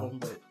had an album,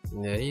 but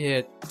yeah, he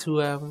had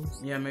 2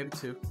 albums. Yeah, maybe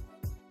 2.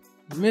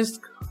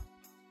 Mystical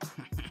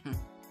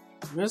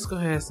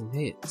had some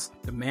hits.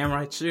 The man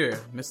right here,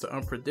 Mr.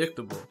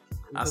 Unpredictable.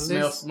 I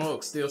smell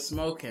smoke, still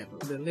smoking.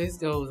 The list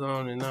goes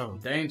on and on.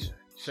 Danger.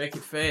 Shake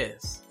it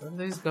fast. The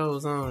list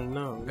goes on and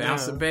on.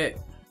 Bounce it back.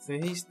 See,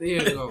 he's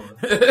still going.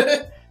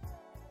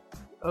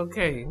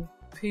 Okay,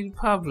 Petey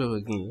Pablo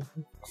again.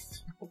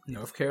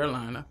 North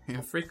Carolina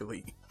and Freak a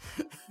Leak.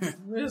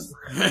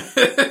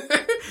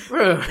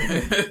 Bro,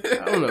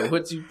 I don't know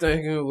what you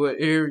thinking, what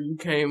era you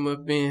came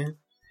up in,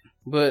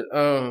 but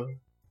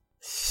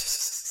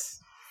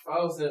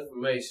false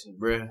information,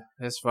 bro.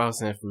 That's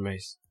false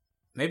information.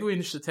 Maybe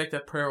we should take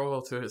that prayer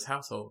oil to his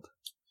household.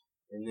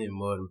 And then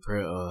more than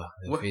prayer oil.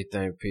 If he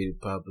think Petey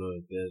Pablo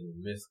is better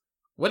than Mystical.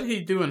 What did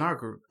he do in our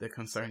group that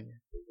concerned you?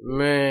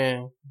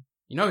 Man.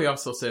 You know he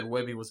also said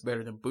Webby was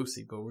better than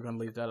Boosie, but we're going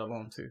to leave that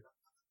alone too.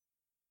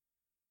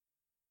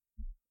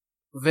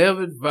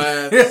 Velvet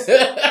Vibes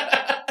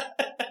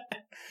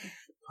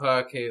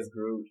podcast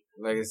group.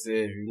 Like I said,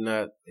 if you're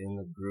not in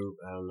the group,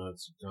 I don't know what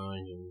you're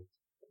doing.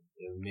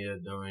 You're meal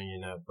doing,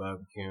 you're not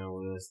barbecuing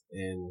with us,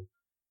 and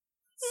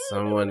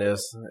someone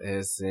else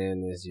has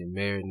saying is you're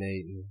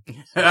marinating.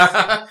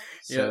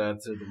 Shout out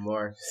to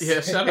DeMarcus.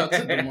 Yeah, shout out to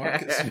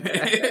DeMarcus,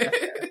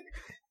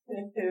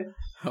 man.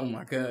 Oh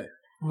my God.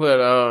 But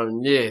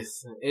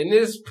yes, in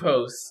this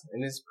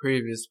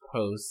previous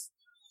post,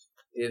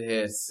 it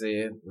had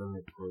said, let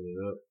me pull it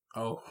up.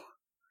 Oh.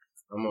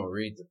 I'm gonna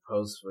read the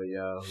post for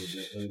y'all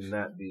who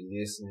not be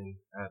listening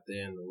out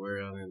there in the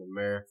world, in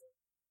America,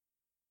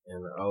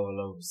 and all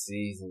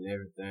overseas and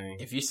everything.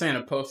 If you're saying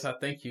a post, I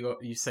think you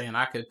saying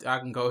I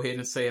can go ahead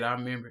and say it. I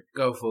remember it.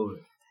 Go for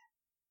it.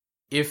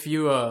 If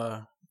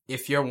your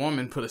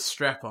woman put a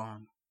strap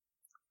on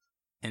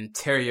and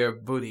tear your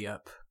booty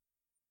up,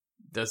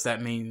 does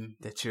that mean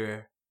that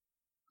you're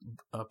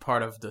a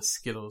part of the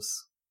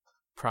Skittles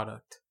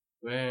product?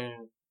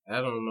 Man, I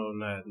don't know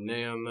not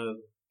now another.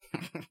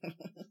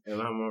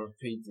 And I'm gonna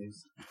repeat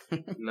this.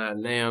 Not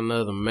now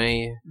another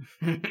man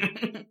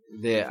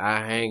that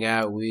I hang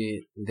out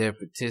with that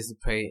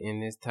participate in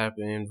this type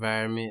of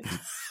environment.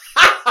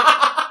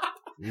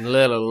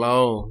 Let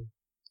alone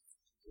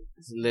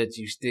let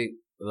you stick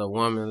a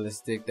woman, let's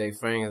stick their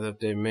fingers up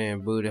their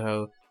man booty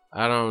hole.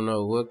 I don't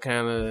know what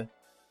kind of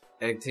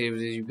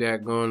activities you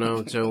got going on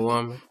with your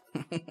woman,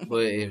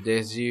 but if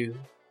that's you,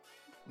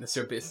 that's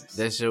your business.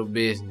 That's your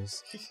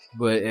business.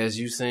 But as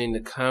you seen the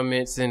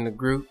comments in the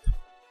group,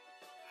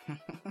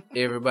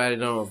 everybody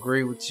don't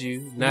agree with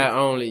you. Not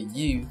only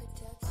you,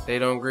 they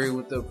don't agree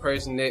with the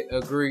person that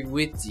agree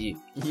with you.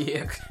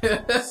 Yeah.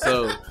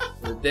 So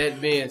with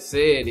that being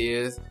said,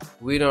 is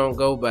we don't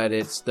go by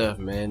that stuff,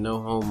 man.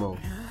 No homo.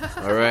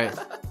 All right.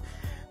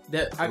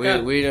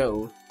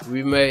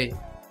 We may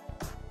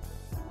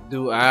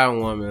do our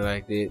woman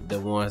like that, the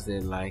ones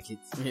that like it.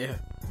 Yeah.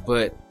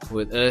 But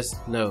with us,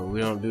 no, we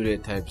don't do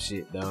that type of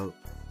shit, dog.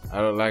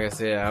 Like I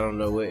said, I don't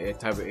know what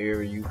type of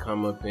area you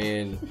come up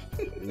in,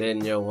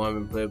 letting your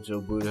woman play with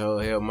your booty hole.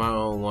 Hell, my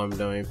own woman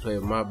don't even play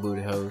with my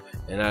booty hole.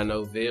 And I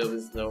know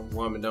Velvet's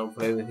woman don't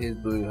play with his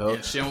booty hole.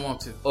 Yeah, she don't want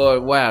to. Or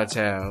Wild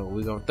Child.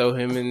 We're gonna throw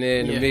him in there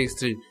in the mix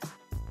too.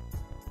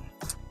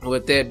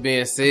 With that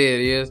being said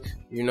is,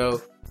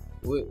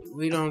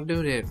 we don't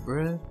do that,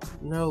 bruh.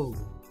 No.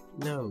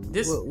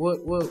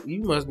 What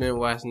you must been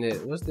watching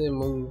that. What's that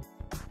movie?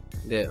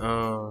 That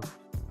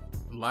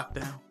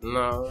Lockdown?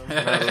 No,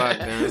 not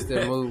Lockdown. It's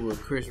that movie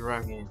with Chris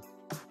Rock in.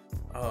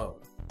 Oh.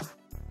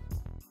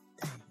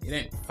 It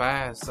ain't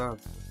 5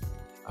 something.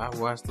 I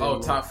watched it.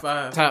 Oh, top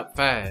 5? Top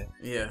 5.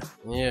 Yeah.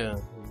 Yeah.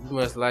 You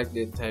must like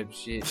that type of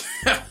shit.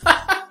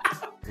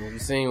 You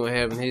seen what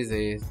happened to his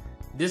ass.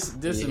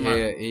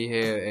 He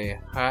had a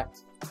hot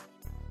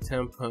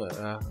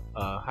tampon,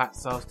 hot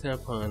sauce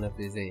tampon up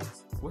his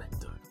ass. What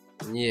the?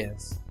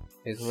 Yes.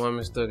 His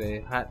woman stuck a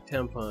hot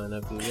tampon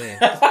up his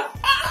ass.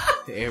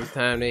 Every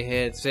time they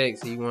had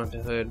sex, he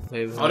wanted her to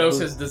play with her. Oh, that was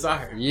his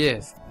desire?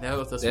 Yes. That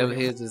was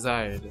his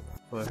desire,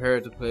 for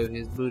her to play with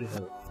his booty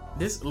hole.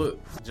 This, look,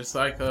 just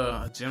like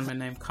a gentleman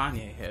named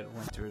Kanye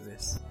went through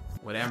this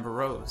with Amber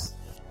Rose.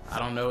 I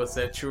don't know if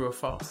that's true or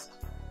false.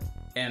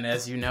 And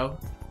as you know,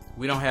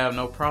 we don't have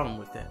no problem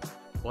with that.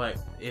 Like,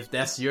 if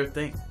that's your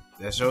thing.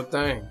 That's your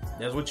thing.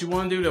 That's what you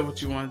want to do, that's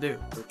what you want to do.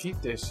 But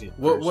keep that shit.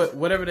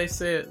 Whatever they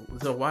said,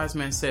 the wise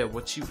man said,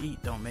 what you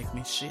eat don't make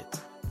me shit.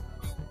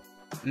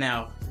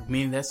 Now,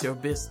 meaning that's your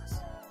business.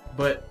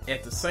 But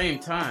at the same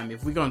time,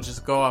 if we're going to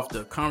just go off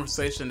the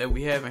conversation that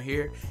we have in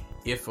here,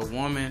 if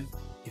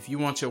you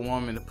want your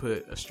woman to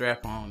put a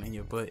strap on in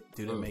your butt,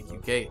 do that make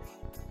you gay?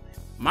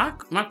 My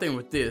thing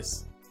with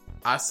this,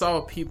 I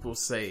saw people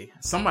say,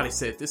 somebody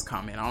said this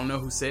comment, I don't know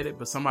who said it,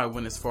 but somebody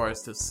went as far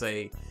as to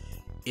say,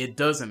 it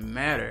doesn't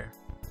matter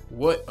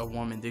what a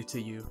woman did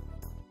to you.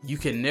 You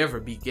can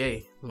never be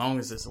gay long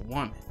as it's a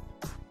woman.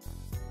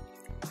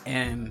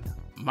 And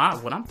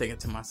what I'm thinking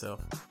to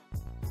myself,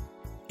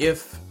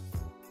 if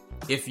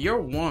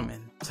your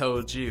woman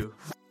told you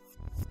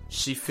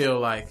she feel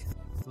like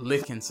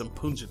licking some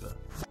punjaba,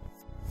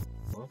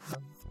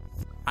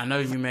 I know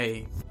you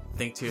may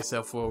think to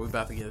yourself, well, we're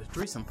about to get a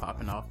threesome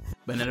popping off,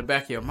 but in the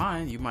back of your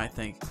mind, you might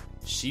think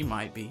she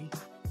might be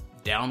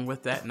down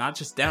with that. Not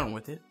just down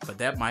with it, but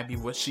that might be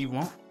what she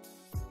wants.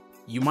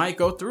 You might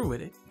go through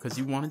with it because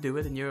you want to do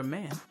it and you're a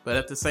man, but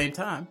at the same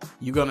time,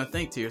 you're going to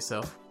think to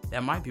yourself,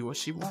 that might be what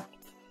she wants.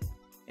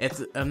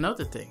 It's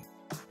another thing.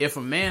 If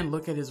a man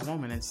look at his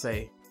woman and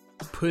say,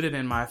 put it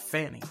in my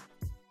fanny,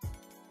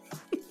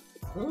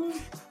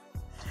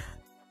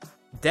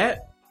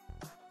 that,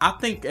 I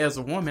think as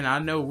a woman, I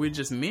know we're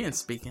just men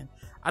speaking,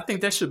 I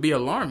think that should be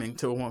alarming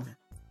to a woman.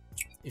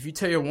 If you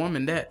tell your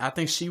woman that, I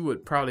think she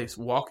would probably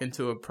walk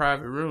into a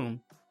private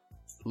room,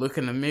 look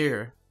in the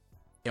mirror,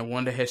 and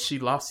wonder has she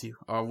lost you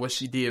or what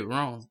she did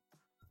wrong.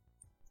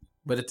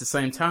 But at the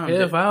same time,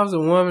 if I was a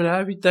woman,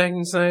 I'd be thinking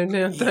the same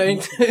damn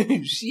thing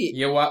too. Shit.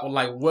 Yeah,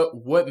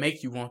 what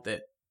make you want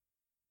that?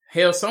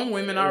 Hell, some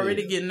women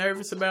already get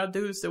nervous about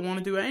dudes that want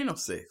to do anal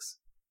sex.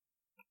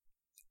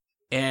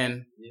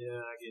 And yeah,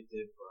 I get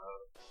that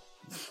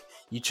problem.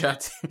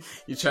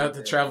 You tried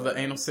to travel the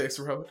anal sex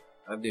road?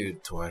 I did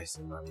it twice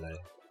in my life.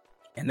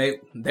 And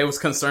they was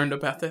concerned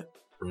about that?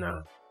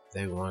 No,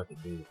 they wanted to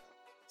do it.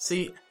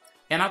 See,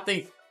 and I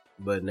think,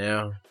 but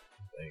now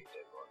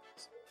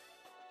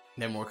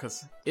they're more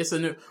concerned. It's a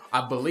new.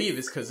 I believe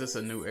it's because it's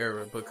a new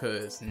era.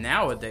 Because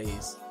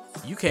nowadays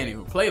you can't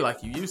even play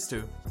like you used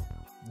to.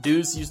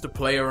 Dudes used to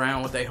play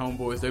around with their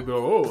homeboys. They'd be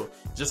like, oh,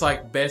 just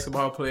like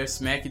basketball players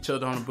smack each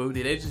other on the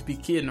booty. They just be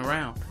kidding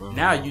around.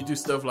 Now you do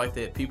stuff like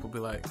that. People be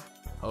like,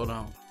 hold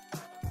on.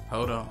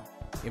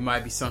 It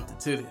might be something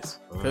to this.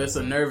 Because it's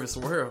a nervous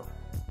world.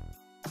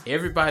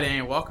 Everybody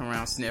ain't walking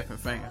around snapping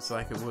fingers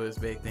like it was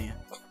back then.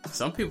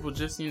 Some people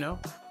just,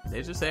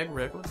 they just act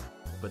regular.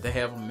 But they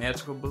have a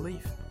magical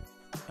belief.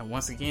 And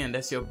once again,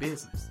 that's your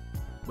business.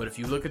 But if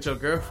you look at your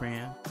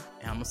girlfriend,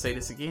 and I'm going to say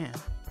this again,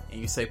 and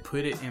you say,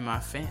 put it in my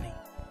fanny,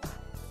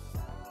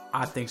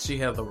 I think she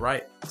has the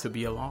right to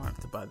be alarmed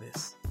by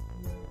this.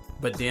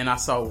 But then I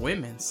saw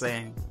women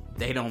saying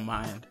they don't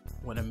mind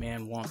when a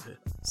man wants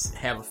to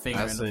have a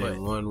finger in the butt. I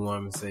seen one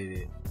woman say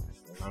that.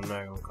 I'm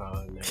not going to call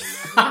her name.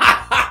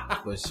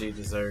 But she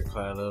deserved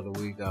Cloud of the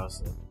Week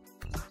also.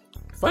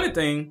 Funny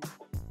thing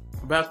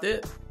about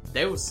that,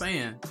 they were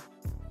saying,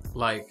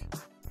 like,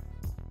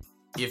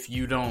 if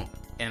you don't,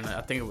 and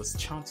I think it was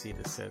Chauncey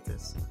that said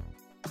this,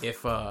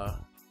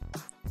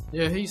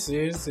 yeah, he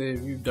said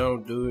if you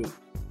don't do it,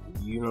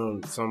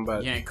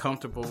 somebody, you ain't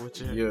comfortable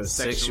with your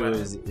sexual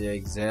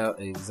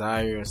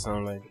desire or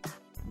something like that.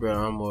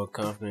 Bro, I'm more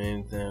comfortable than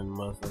anything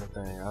motherfucking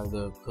thing. I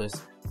love pussy.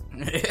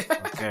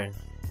 Okay.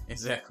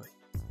 Exactly.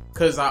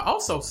 Because I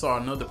also saw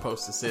another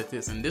post that said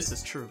this, and this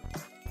is true.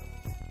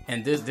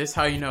 And this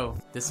how you know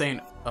this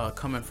ain't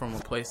coming from a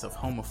place of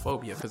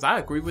homophobia. Because I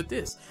agree with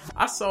this.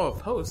 I saw a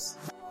post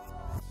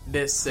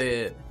that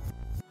said,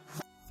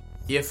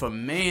 if a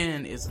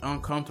man is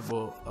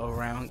uncomfortable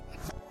around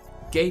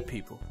gay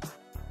people,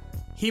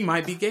 he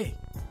might be gay.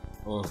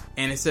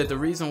 And it said the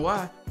reason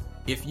why,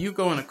 if you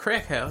go in a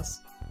crack house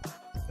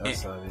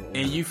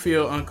and you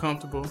feel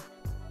uncomfortable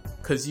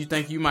because you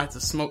think you might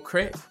have smoked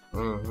crack,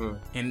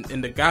 and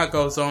the guy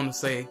goes on to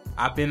say,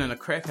 I've been in a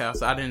crack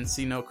house, I didn't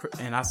see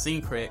and I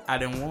seen crack, I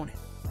didn't want it.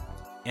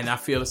 And I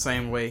feel the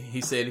same way.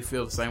 He said he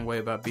feels the same way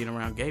about being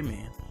around gay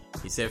men.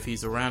 He said if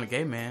he's around a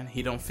gay man,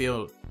 he don't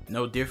feel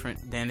no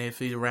different than if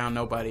he's around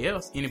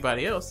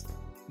anybody else,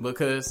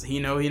 because he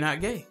know he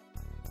not gay.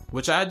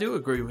 Which I do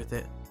agree with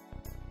that.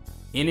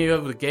 any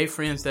of the gay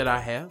friends that I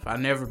have, I've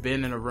never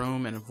been in a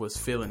room and was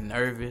feeling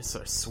nervous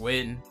or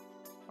sweating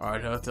or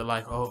they're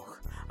like, oh,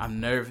 I'm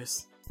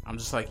nervous. I'm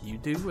just like, you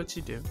do what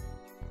you do.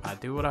 I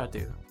do what I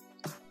do.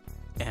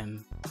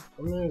 And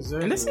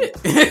exactly. And that's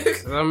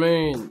it. I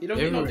mean, you don't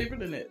get no deeper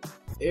than that.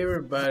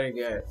 Everybody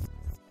got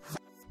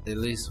at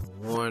least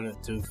 1 or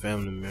 2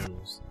 family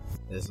members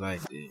that's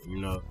like that,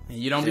 you know. And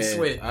you don't be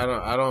sweating.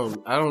 I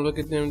don't look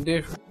at them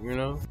different, you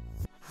know.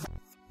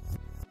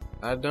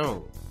 I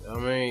don't. I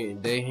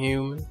mean, they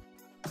human,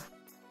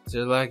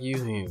 just like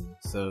you human.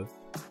 So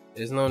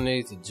there's no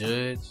need to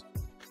judge.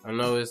 I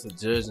know it's a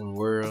judging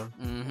world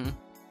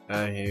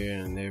out here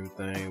and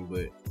everything,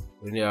 but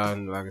we y'all,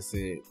 like I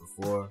said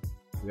before,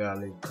 we all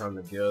need to come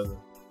together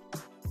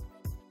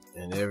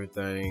and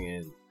everything.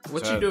 And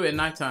what you do at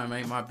nighttime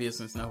ain't my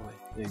business, no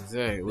way.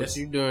 Exactly. What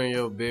you do in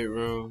your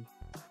bedroom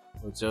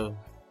with your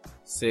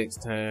sex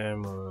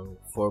time or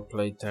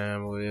foreplay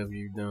time or whatever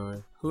you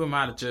doing. Who am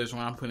I to judge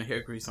when I'm putting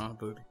hair grease on a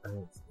booty?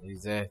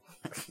 Exactly.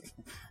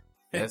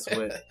 That's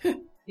what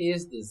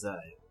his desire.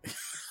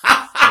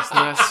 That's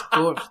not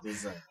Scorp's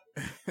desire.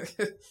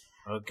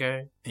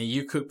 Okay? And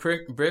you cook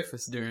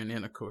breakfast during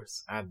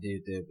intercourse. I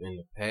did that in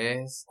the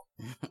past.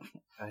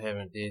 I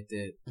haven't did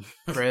that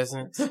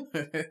present.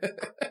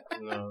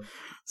 No.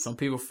 Some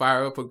people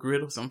fire up a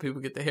griddle. Some people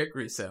get the hair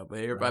grease out. But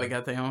everybody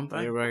got their own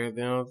thing. Everybody got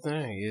their own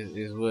thing.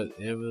 It's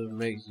whatever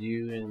makes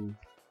you and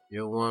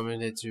your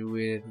woman that you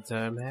with at the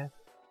time happy.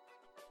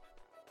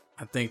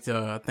 I think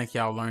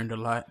y'all learned a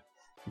lot.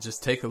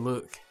 Just take a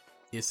look.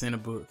 It's in a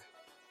book.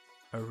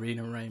 A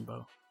Reading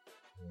Rainbow.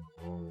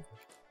 Mm-hmm.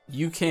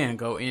 You can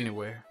go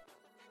anywhere.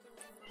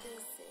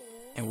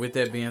 And with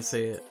that being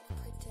said,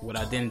 what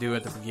I didn't do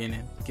at the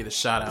beginning, get a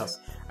shout out.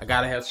 I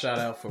gotta have a shout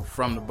out for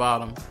From the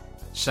Bottom.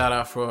 Shout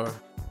out for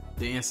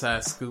the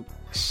Inside Scoop.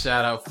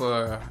 Shout out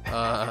for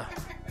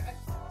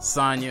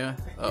Sonya.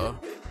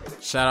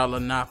 Shout out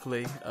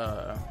Lanopoli.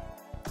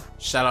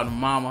 Shout out to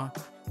Mama.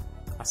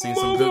 I seen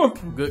some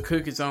good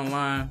cookies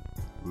online.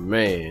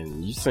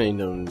 Man, you seen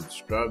them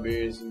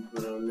strawberries you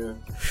put on there?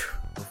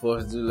 The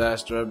 4th of July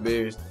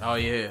strawberries. Oh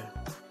yeah.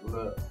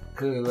 Look,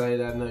 Cookie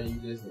Lady, I know you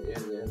listen to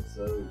every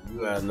episode.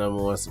 You our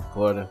 #1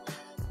 supporter.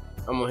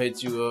 I'm gonna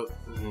hit you up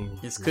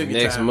it's cookie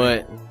next time,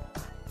 month.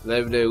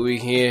 Labor Day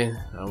weekend.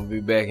 I'm gonna be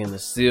back in the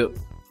SIP.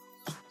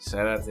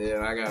 Shout out to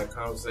them. I got a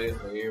conversation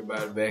with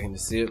everybody back in the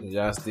SIP because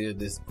y'all still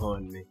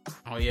disappointing me.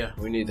 Oh yeah.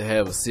 We need to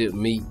have a SIP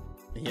meet.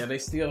 Yeah, they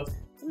still.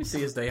 Let me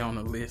see if they on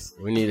the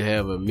list. We need to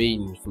have a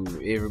meeting for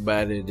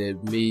everybody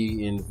that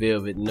me and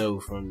Velvet know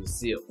from the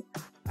SIP.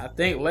 I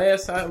think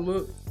last I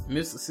looked,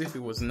 Mississippi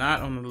was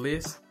not on the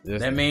list.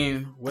 What that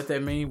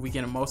mean, we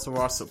getting most of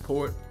our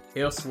support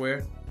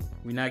elsewhere.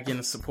 We're not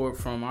getting support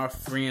from our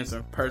friends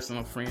and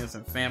personal friends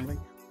and family.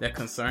 That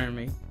concern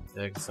me.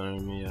 That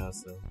concern me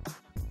also.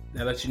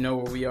 That let you know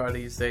where we are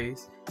these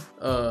days.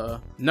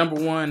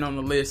 #1 on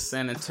the list,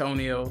 San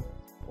Antonio.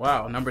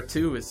 Wow,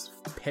 #2 is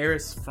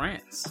Paris,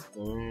 France.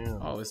 Damn.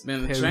 Oh, it's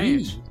been a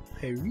change.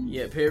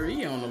 Yeah,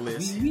 Paris on the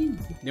list.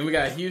 Then we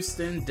got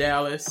Houston,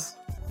 Dallas,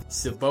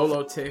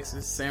 Cibolo,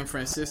 Texas, San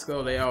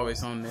Francisco, they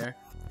always on there.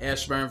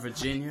 Ashburn,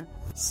 Virginia,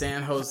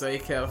 San Jose,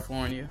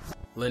 California,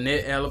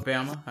 Lynette,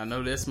 Alabama, I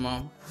know that's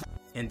Mama.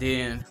 And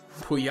then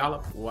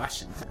Puyallup,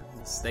 Washington,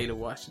 the state of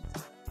Washington.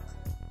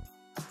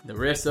 The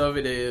rest of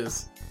it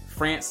is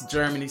France,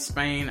 Germany,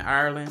 Spain,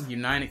 Ireland,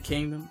 United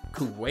Kingdom,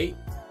 Kuwait,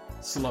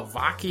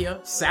 Slovakia,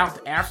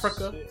 South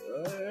Africa,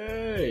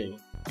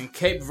 and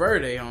Cape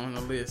Verde on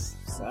the list.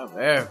 South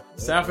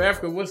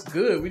Africa, what's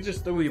good? We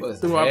just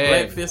threw our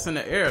black fist in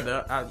the air.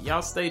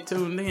 Y'all stay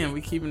tuned in.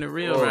 We keeping it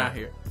real around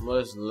here.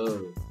 Much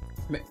love.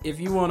 If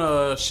you want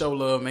to show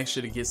love, make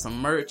sure to get some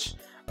merch.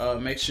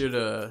 Make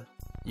sure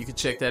you can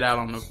check that out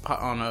on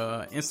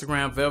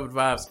Instagram, Velvet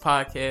Vibes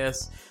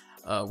Podcast.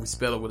 We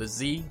spell it with a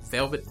Z,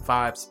 Velvet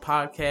Vibes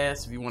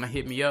Podcast. If you want to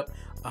hit me up,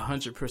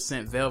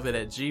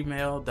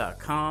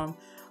 100%velvet@gmail.com.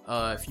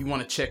 If you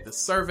want to check the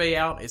survey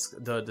out, it's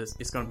going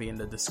to be in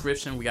the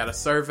description. We got a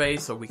survey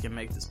so we can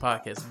make this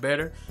podcast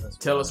better.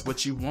 Tell us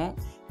what you want.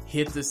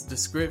 Hit this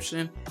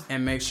description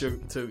and make sure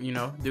to,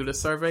 do the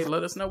survey.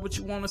 Let us know what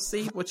you want to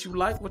see, what you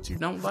like, what you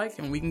don't like,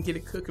 and we can get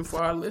it cooking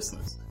for our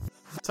listeners.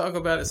 Talk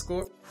about it,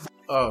 Scorp.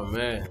 Oh,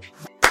 man.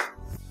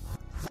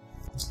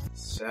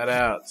 Shout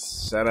out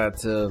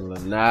to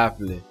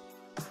Lanopoli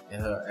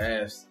and her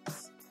ass.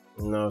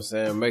 You know what I'm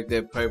saying? Make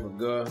that paper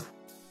go.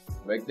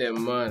 Make that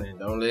money.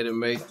 Don't let it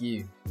make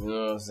you. You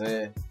know what I'm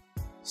saying?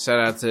 Shout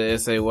out to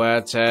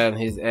S.A.Y. Child in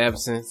his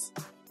absence.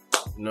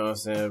 You know what I'm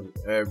saying?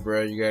 Hey,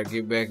 bro, you gotta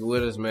get back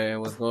with us, man.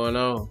 What's going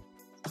on?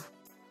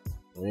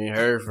 We ain't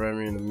heard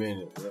from you in a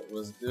minute.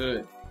 What's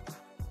good?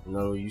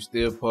 You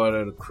still part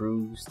of the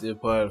crew. Still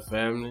part of the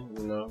family.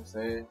 You know what I'm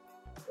saying?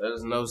 Let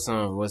us know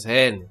something. What's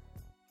happening?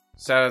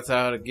 Shout out to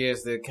all the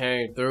guests that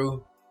came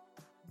through.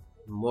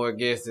 More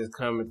guests that's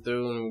coming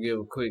through. Let me give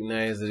a quick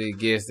names of the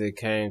guests that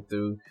came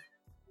through.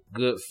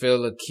 Good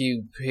fella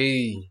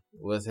QP.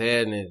 What's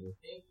happening?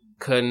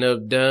 Cutting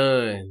Up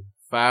Done.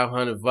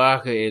 500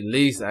 Vodka at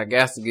least. I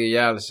got to give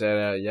y'all a shout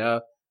out,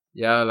 y'all.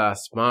 y'all our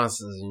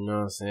sponsors, you know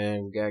what I'm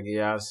saying? We gotta give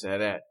y'all a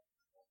shout out.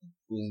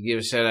 We can give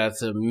a shout out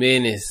to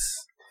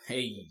Menace.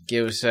 Hey.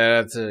 Give a shout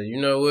out to, you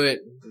know what?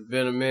 It's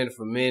been a minute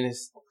for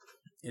Menace.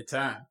 It's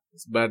time.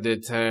 It's about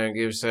that time.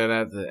 Give a shout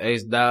out to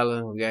Ace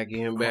Dollar. We gotta get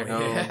him back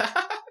on.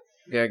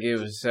 We gotta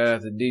give a shout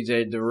out to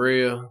DJ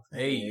Darrell.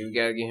 Hey. We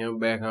gotta get him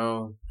back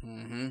on.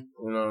 Mm-hmm.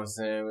 You know what I'm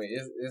saying?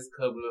 It's a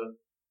couple of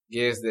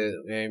guests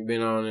that ain't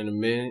been on in a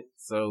minute,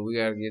 so we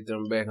gotta get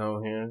them back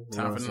on here.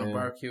 Time for them to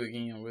barbecue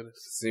again with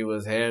us. See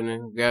what's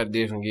happening. We gotta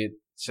definitely get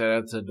shout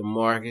out to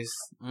DeMarcus.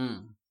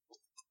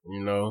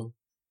 You know,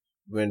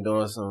 been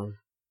doing some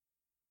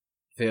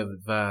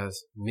Velvet Vibes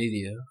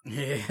media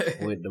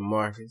with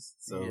DeMarcus.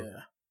 So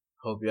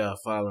hope y'all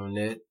following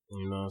that.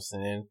 You know what I'm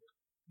saying?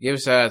 Give a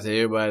shout out to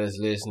everybody that's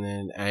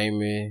listening.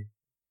 Amy,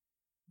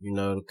 you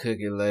know, the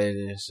Cookie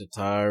Lady,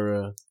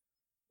 Shatara,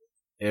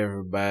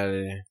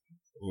 everybody,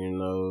 you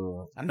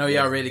know. I know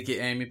y'all ready to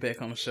get Amy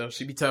back on the show.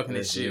 She be talking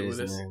that shit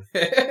with us.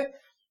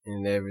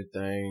 And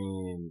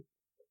everything. And,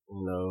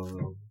 you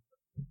know,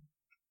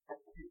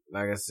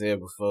 like I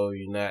said before,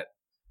 you're not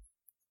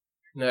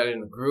in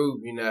the group,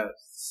 you're not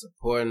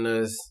supporting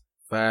us,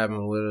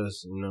 vibing with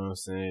us, you know what I'm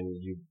saying?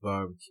 You're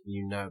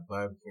not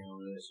barbecuing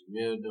with us,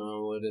 you're meal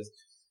doing with us.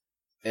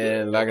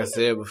 And like I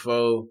said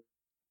before,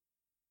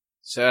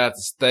 shout out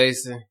to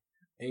Stacy.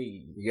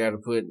 Hey. You gotta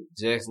put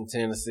Jackson,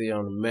 Tennessee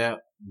on the map,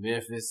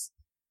 Memphis,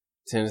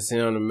 Tennessee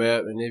on the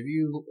map. And if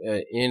you,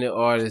 any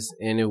artist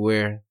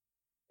anywhere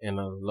in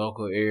a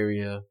local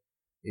area,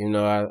 you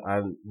know,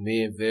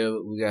 me and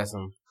Velvet,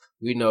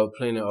 we know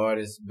plenty of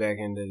artists back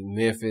in the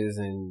Memphis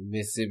and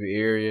Mississippi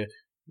area.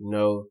 You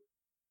know,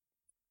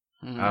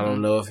 I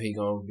don't know if he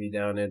gonna be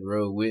down that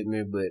road with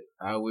me, but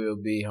I will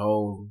be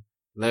home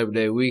Labor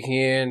Day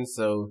weekend.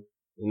 So,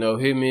 you know,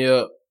 hit me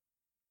up.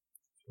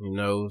 You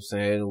know what I'm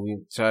saying?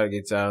 We try to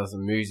get y'all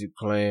some music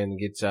playing,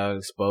 get y'all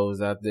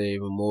exposed out there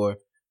even more,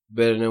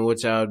 better than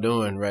what y'all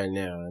doing right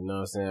now. You know what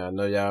I'm saying? I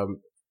know y'all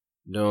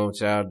doing what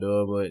y'all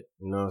doing, but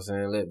you know what I'm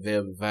saying? Let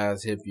Velvet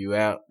Vibes help you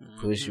out,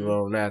 push you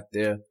on out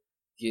there.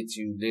 Get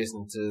you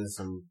listening to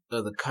some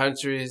other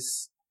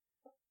countries,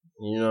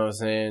 you know what I'm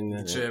saying?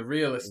 Get you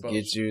real exposure.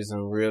 Get you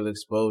some real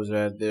exposure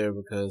out there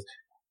because,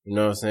 you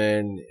know what I'm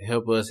saying?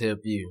 Help us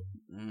help you.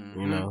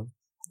 You know?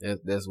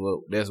 That's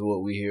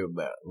what we hear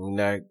about. We're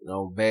not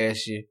gonna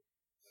bash you.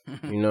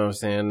 You know what I'm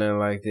saying? Nothing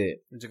like that.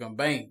 We're just gonna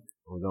bang.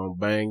 We're gonna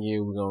bang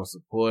you. We're gonna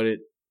support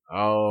it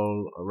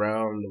all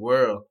around the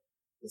world.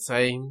 The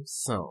same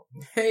song.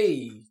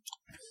 Hey.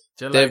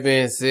 That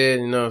being said,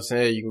 you know what I'm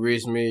saying? You can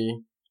reach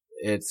me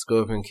at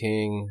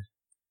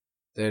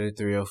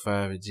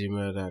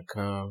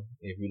ScorpionKing3305@gmail.com.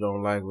 If you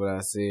don't like what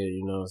I said,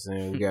 you know what I'm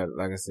saying? We got,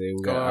 like I said,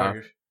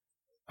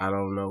 I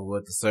don't know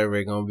what the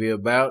survey gonna be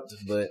about,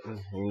 but,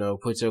 you know,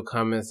 put your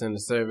comments in the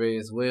survey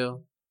as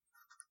well.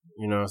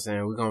 You know what I'm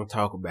saying? We're gonna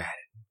talk about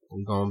it.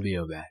 We're gonna be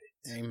about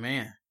it.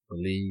 Amen.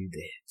 Believe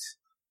that.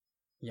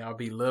 Y'all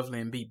be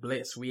lovely and be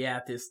blessed. We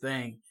out this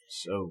thing.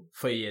 So.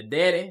 For your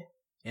daddy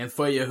and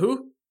for your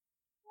who?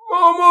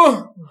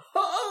 Mama!